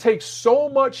going to take so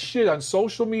much shit on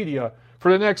social media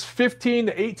for the next 15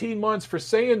 to 18 months for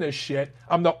saying this shit.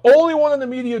 I'm the only one in the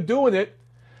media doing it.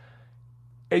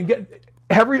 And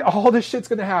all this shit's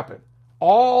going to happen.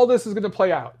 All this is going to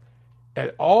play out.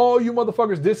 And all you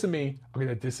motherfuckers dissing me are going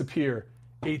to disappear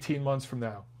 18 months from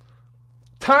now.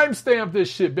 Timestamp this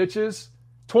shit, bitches.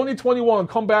 2021,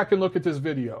 come back and look at this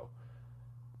video.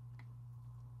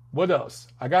 What else?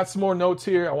 I got some more notes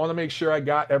here. I want to make sure I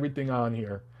got everything on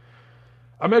here.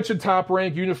 I mentioned Top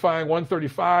Rank unifying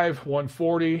 135,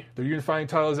 140. Their unifying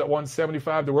title is at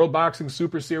 175. The World Boxing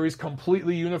Super Series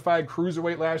completely unified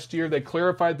cruiserweight last year. They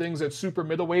clarified things at super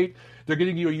middleweight. They're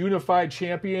getting you a unified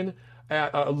champion,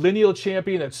 a lineal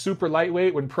champion at super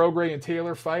lightweight when Prograis and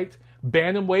Taylor fight.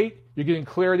 Bantamweight, you're getting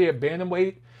clarity at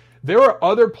bantamweight. There are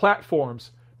other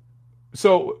platforms.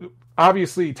 So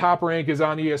obviously, Top Rank is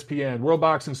on ESPN, World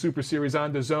Boxing Super Series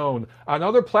on DAZN. On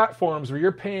other platforms where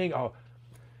you're paying,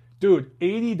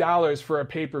 $80 for a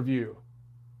pay-per-view.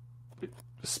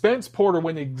 Spence Porter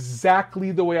went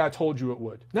exactly the way I told you it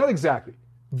would. Not exactly.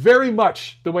 Very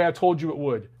much the way I told you it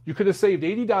would. You could have saved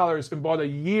 $80 and bought a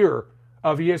year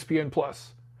of ESPN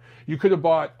Plus. You could have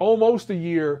bought almost a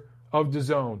year of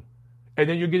DAZN. And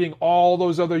then you're getting all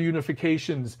those other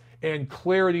unifications and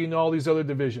clarity in all these other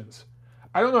divisions.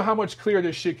 I don't know how much clearer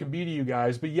this shit can be to you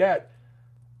guys, but yet,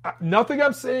 nothing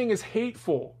I'm saying is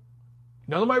hateful.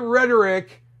 None of my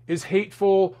rhetoric is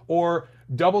hateful or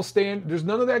double stand. There's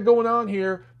none of that going on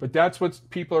here, but that's what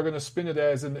people are going to spin it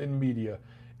as in media.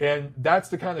 And that's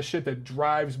the kind of shit that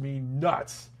drives me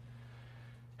nuts.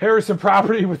 Harrison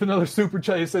Property with another super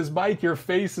chat. He says, Mike, your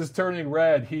face is turning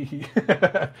red.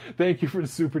 Thank you for the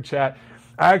super chat.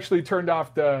 I actually turned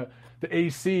off the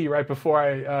AC right before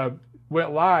I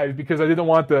went live because I didn't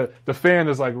want the fan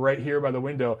is like right here by the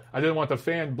window. I didn't want the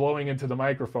fan blowing into the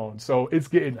microphone. So it's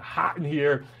getting hot in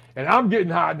here, and I'm getting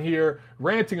hot in here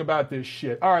ranting about this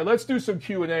shit. All right, let's do some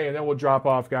Q&A, and then we'll drop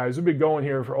off, guys. We've been going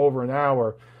here for over an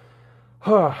hour.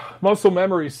 Muscle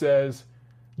Memory says,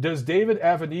 does David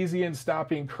Avanesian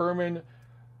stopping Kerman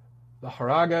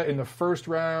Laharaga in the first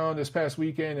round this past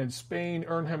weekend in Spain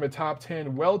earn him a top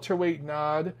 10 welterweight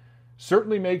nod?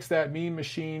 Certainly makes that Mean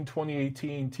Machine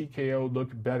 2018 TKO look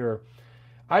better.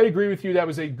 I agree with you. That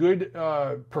was a good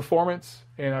performance,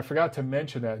 and I forgot to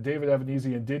mention that David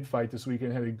Avanesian did fight this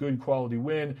weekend, had a good quality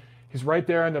win. He's right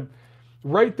there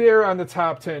on the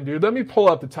top 10, dude. Let me pull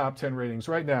up the top 10 ratings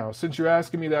right now, since you're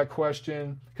asking me that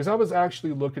question, because I was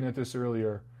actually looking at this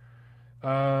earlier.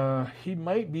 He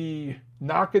might be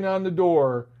knocking on the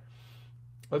door.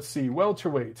 Let's see,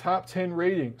 welterweight, top 10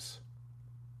 ratings.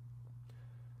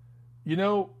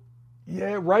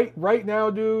 Right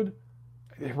now, dude,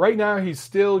 right now he's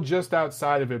still just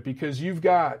outside of it because you've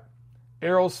got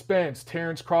Errol Spence,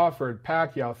 Terrence Crawford,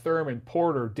 Pacquiao, Thurman,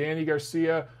 Porter, Danny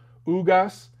Garcia,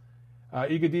 Ugas.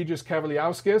 Egidijus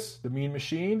Kavaliauskas, the Mean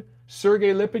Machine.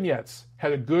 Sergey Lipinets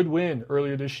had a good win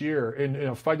earlier this year in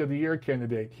a Fight of the Year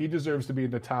candidate. He deserves to be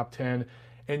in the top 10.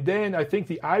 And then I think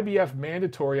the IBF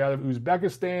mandatory out of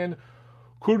Uzbekistan,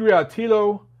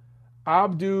 Kudryatilo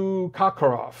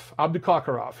Abdukakarov.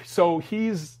 So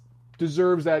he's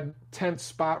deserves that 10th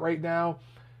spot right now,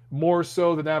 more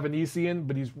so than Avanesian,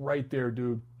 but he's right there,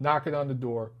 dude, knocking on the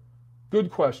door. Good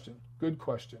question.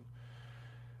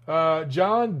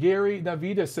 John Gary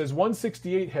Navides says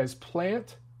 168 has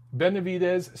Plant,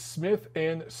 Benavidez, Smith,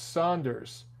 and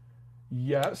Saunders.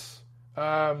 Yes.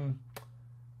 Plant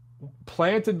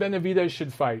and Benavidez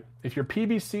should fight. If you're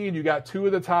PBC and you got two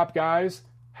of the top guys,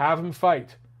 have them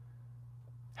fight.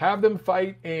 Have them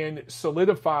fight and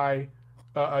solidify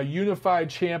a unified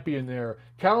champion there.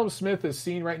 Callum Smith is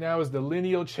seen right now as the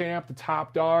lineal champ, the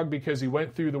top dog, because he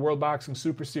went through the World Boxing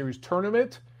Super Series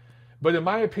tournament. But in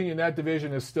my opinion, that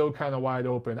division is still kind of wide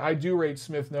open. I do rate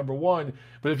Smith number one,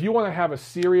 but if you want to have a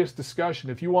serious discussion,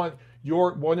 if you want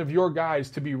one of your guys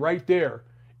to be right there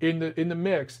in the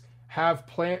mix, have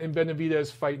Plant and Benavidez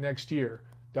fight next year.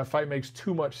 That fight makes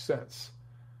too much sense.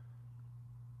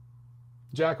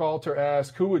 Jack Alter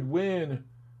asks, who would win?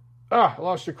 I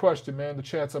lost your question, man. The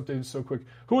chat's updated so quick.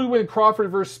 Who would win, Crawford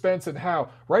versus Spence, and how?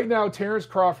 Right now, Terrence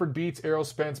Crawford beats Errol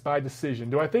Spence by decision.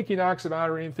 Do I think he knocks him out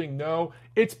or anything? No.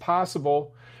 It's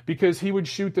possible because he would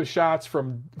shoot the shots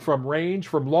from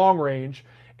long range,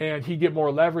 and he'd get more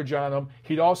leverage on them.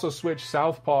 He'd also switch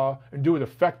southpaw and do it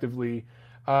effectively.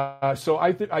 So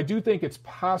I do think it's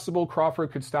possible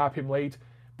Crawford could stop him late,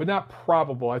 but not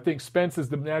probable. I think Spence is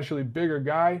the naturally bigger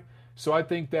guy. So I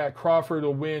think that Crawford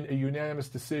will win a unanimous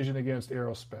decision against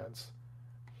Errol Spence.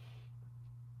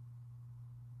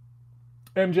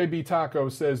 MJB Taco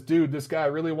says, dude, this guy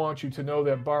really wants you to know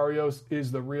that Barrios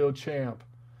is the real champ.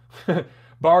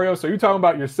 Barrios, are you talking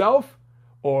about yourself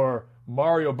or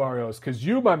Mario Barrios? Because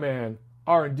you, my man,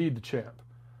 are indeed the champ.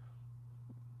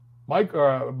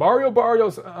 Mario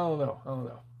Barrios, I don't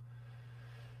know.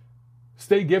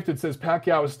 Stay Gifted says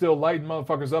Pacquiao is still lighting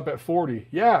motherfuckers up at 40.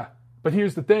 Yeah. But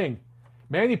here's the thing.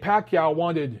 Manny Pacquiao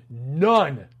wanted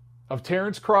none of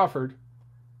Terrence Crawford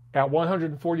at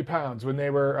 140 pounds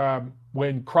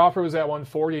when Crawford was at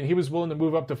 140, and he was willing to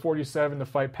move up to 47 to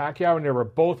fight Pacquiao, and they were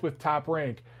both with top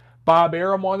rank. Bob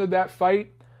Arum wanted that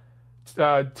fight.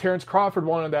 Terrence Crawford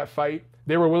wanted that fight.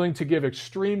 They were willing to give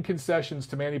extreme concessions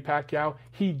to Manny Pacquiao.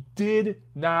 He did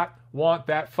not want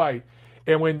that fight.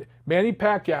 And when Manny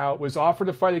Pacquiao was offered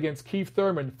a fight against Keith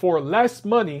Thurman for less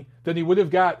money than he would have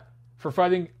got for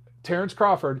fighting Terrence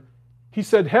Crawford, he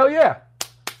said, hell yeah,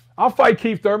 I'll fight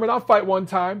Keith Thurman. I'll fight one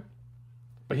time.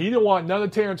 But he didn't want none of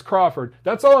Terrence Crawford.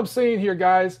 That's all I'm saying here,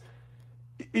 guys.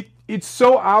 It's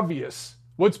so obvious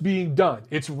what's being done.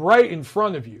 It's right in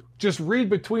front of you. Just read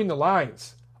between the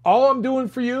lines. All I'm doing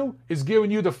for you is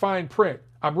giving you the fine print.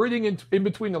 I'm reading in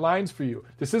between the lines for you.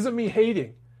 This isn't me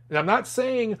hating. And I'm not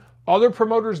saying other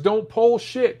promoters don't pull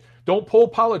shit, don't pull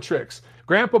politics.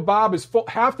 Grandpa Bob is full.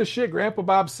 Half the shit Grandpa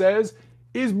Bob says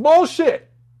is bullshit.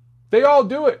 They all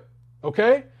do it,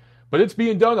 okay? But it's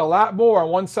being done a lot more on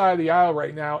one side of the aisle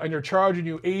right now, and they're charging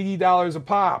you $80 a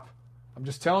pop. I'm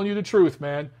just telling you the truth,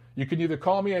 man. You can either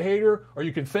call me a hater or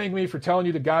you can thank me for telling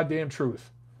you the goddamn truth.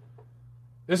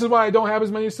 This is why I don't have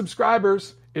as many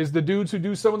subscribers as the dudes who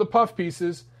do some of the puff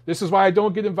pieces. This is why I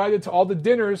don't get invited to all the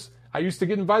dinners I used to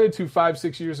get invited to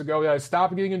 5-6 years ago that I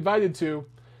stopped getting invited to.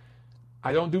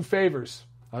 I don't do favors.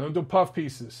 I don't do puff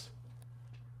pieces.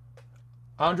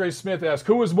 Andre Smith asks,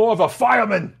 who is more of a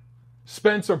fireman,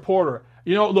 Spence or Porter?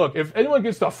 You know, look, if anyone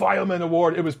gets the fireman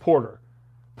award, it was Porter.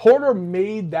 Porter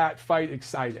made that fight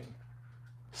exciting.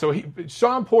 So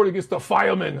Sean Porter gets the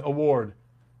fireman award,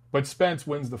 but Spence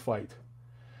wins the fight.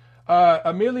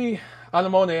 Emily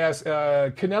Anamone asks,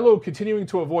 Canelo continuing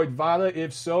to avoid VADA?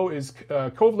 If so, is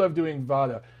Kovalev doing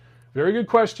VADA? Very good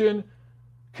question.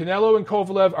 Canelo and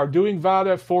Kovalev are doing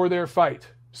VADA for their fight.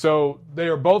 So they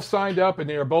are both signed up and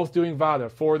they are both doing VADA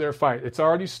for their fight. It's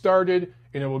already started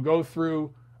and it will go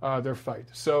through their fight.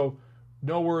 So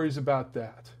no worries about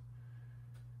that.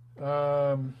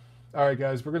 All right,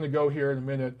 guys, we're going to go here in a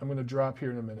minute. I'm going to drop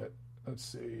here in a minute. Let's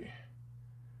see.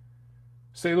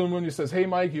 Salun Mooney says, hey,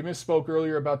 Mike, you misspoke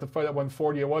earlier about the fight at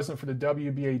 140. It wasn't for the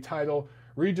WBA title.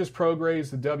 Regis Prograis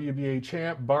is the WBA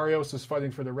champ. Barrios is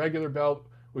fighting for the regular belt,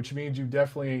 which means you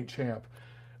definitely ain't champ.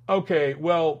 Okay,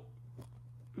 well,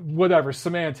 whatever,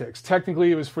 semantics.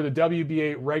 Technically, it was for the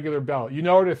WBA regular belt. You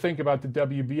know what to think about the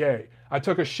WBA. I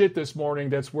took a shit this morning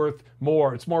that's worth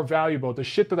more. It's more valuable. The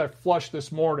shit that I flushed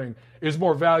this morning is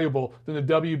more valuable than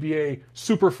the WBA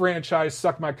super franchise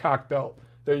suck my cock belt.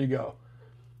 There you go.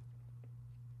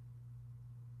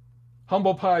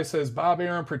 Humble Pie says Bob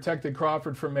Arum protected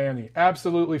Crawford from Manny.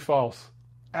 Absolutely false.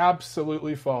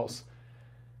 Absolutely false.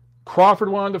 Crawford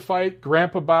wanted to fight.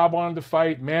 Grandpa Bob wanted to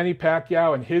fight. Manny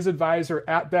Pacquiao and his advisor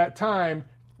at that time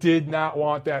did not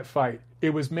want that fight.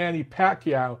 It was Manny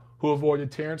Pacquiao who avoided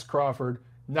Terrence Crawford,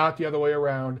 not the other way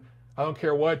around. I don't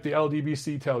care what the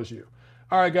LDBC tells you.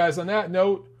 All right, guys, on that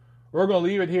note, we're going to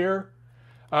leave it here.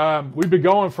 We've been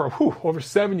going for over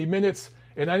 70 minutes,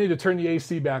 and I need to turn the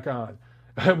AC back on.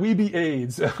 We be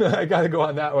AIDS. I got to go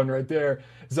on that one right there.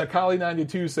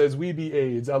 Zakali92 says, we be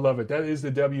AIDS. I love it. That is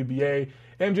the WBA.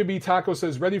 MJB Taco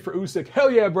says, ready for Usyk. Hell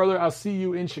yeah, brother. I'll see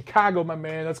you in Chicago, my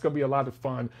man. That's going to be a lot of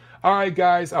fun. All right,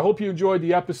 guys. I hope you enjoyed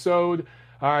the episode.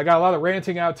 I got a lot of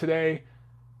ranting out today.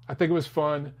 I think it was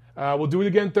fun. We'll do it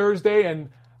again Thursday, and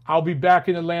I'll be back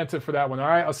in Atlanta for that one. All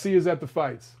right, I'll see you at the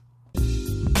fights.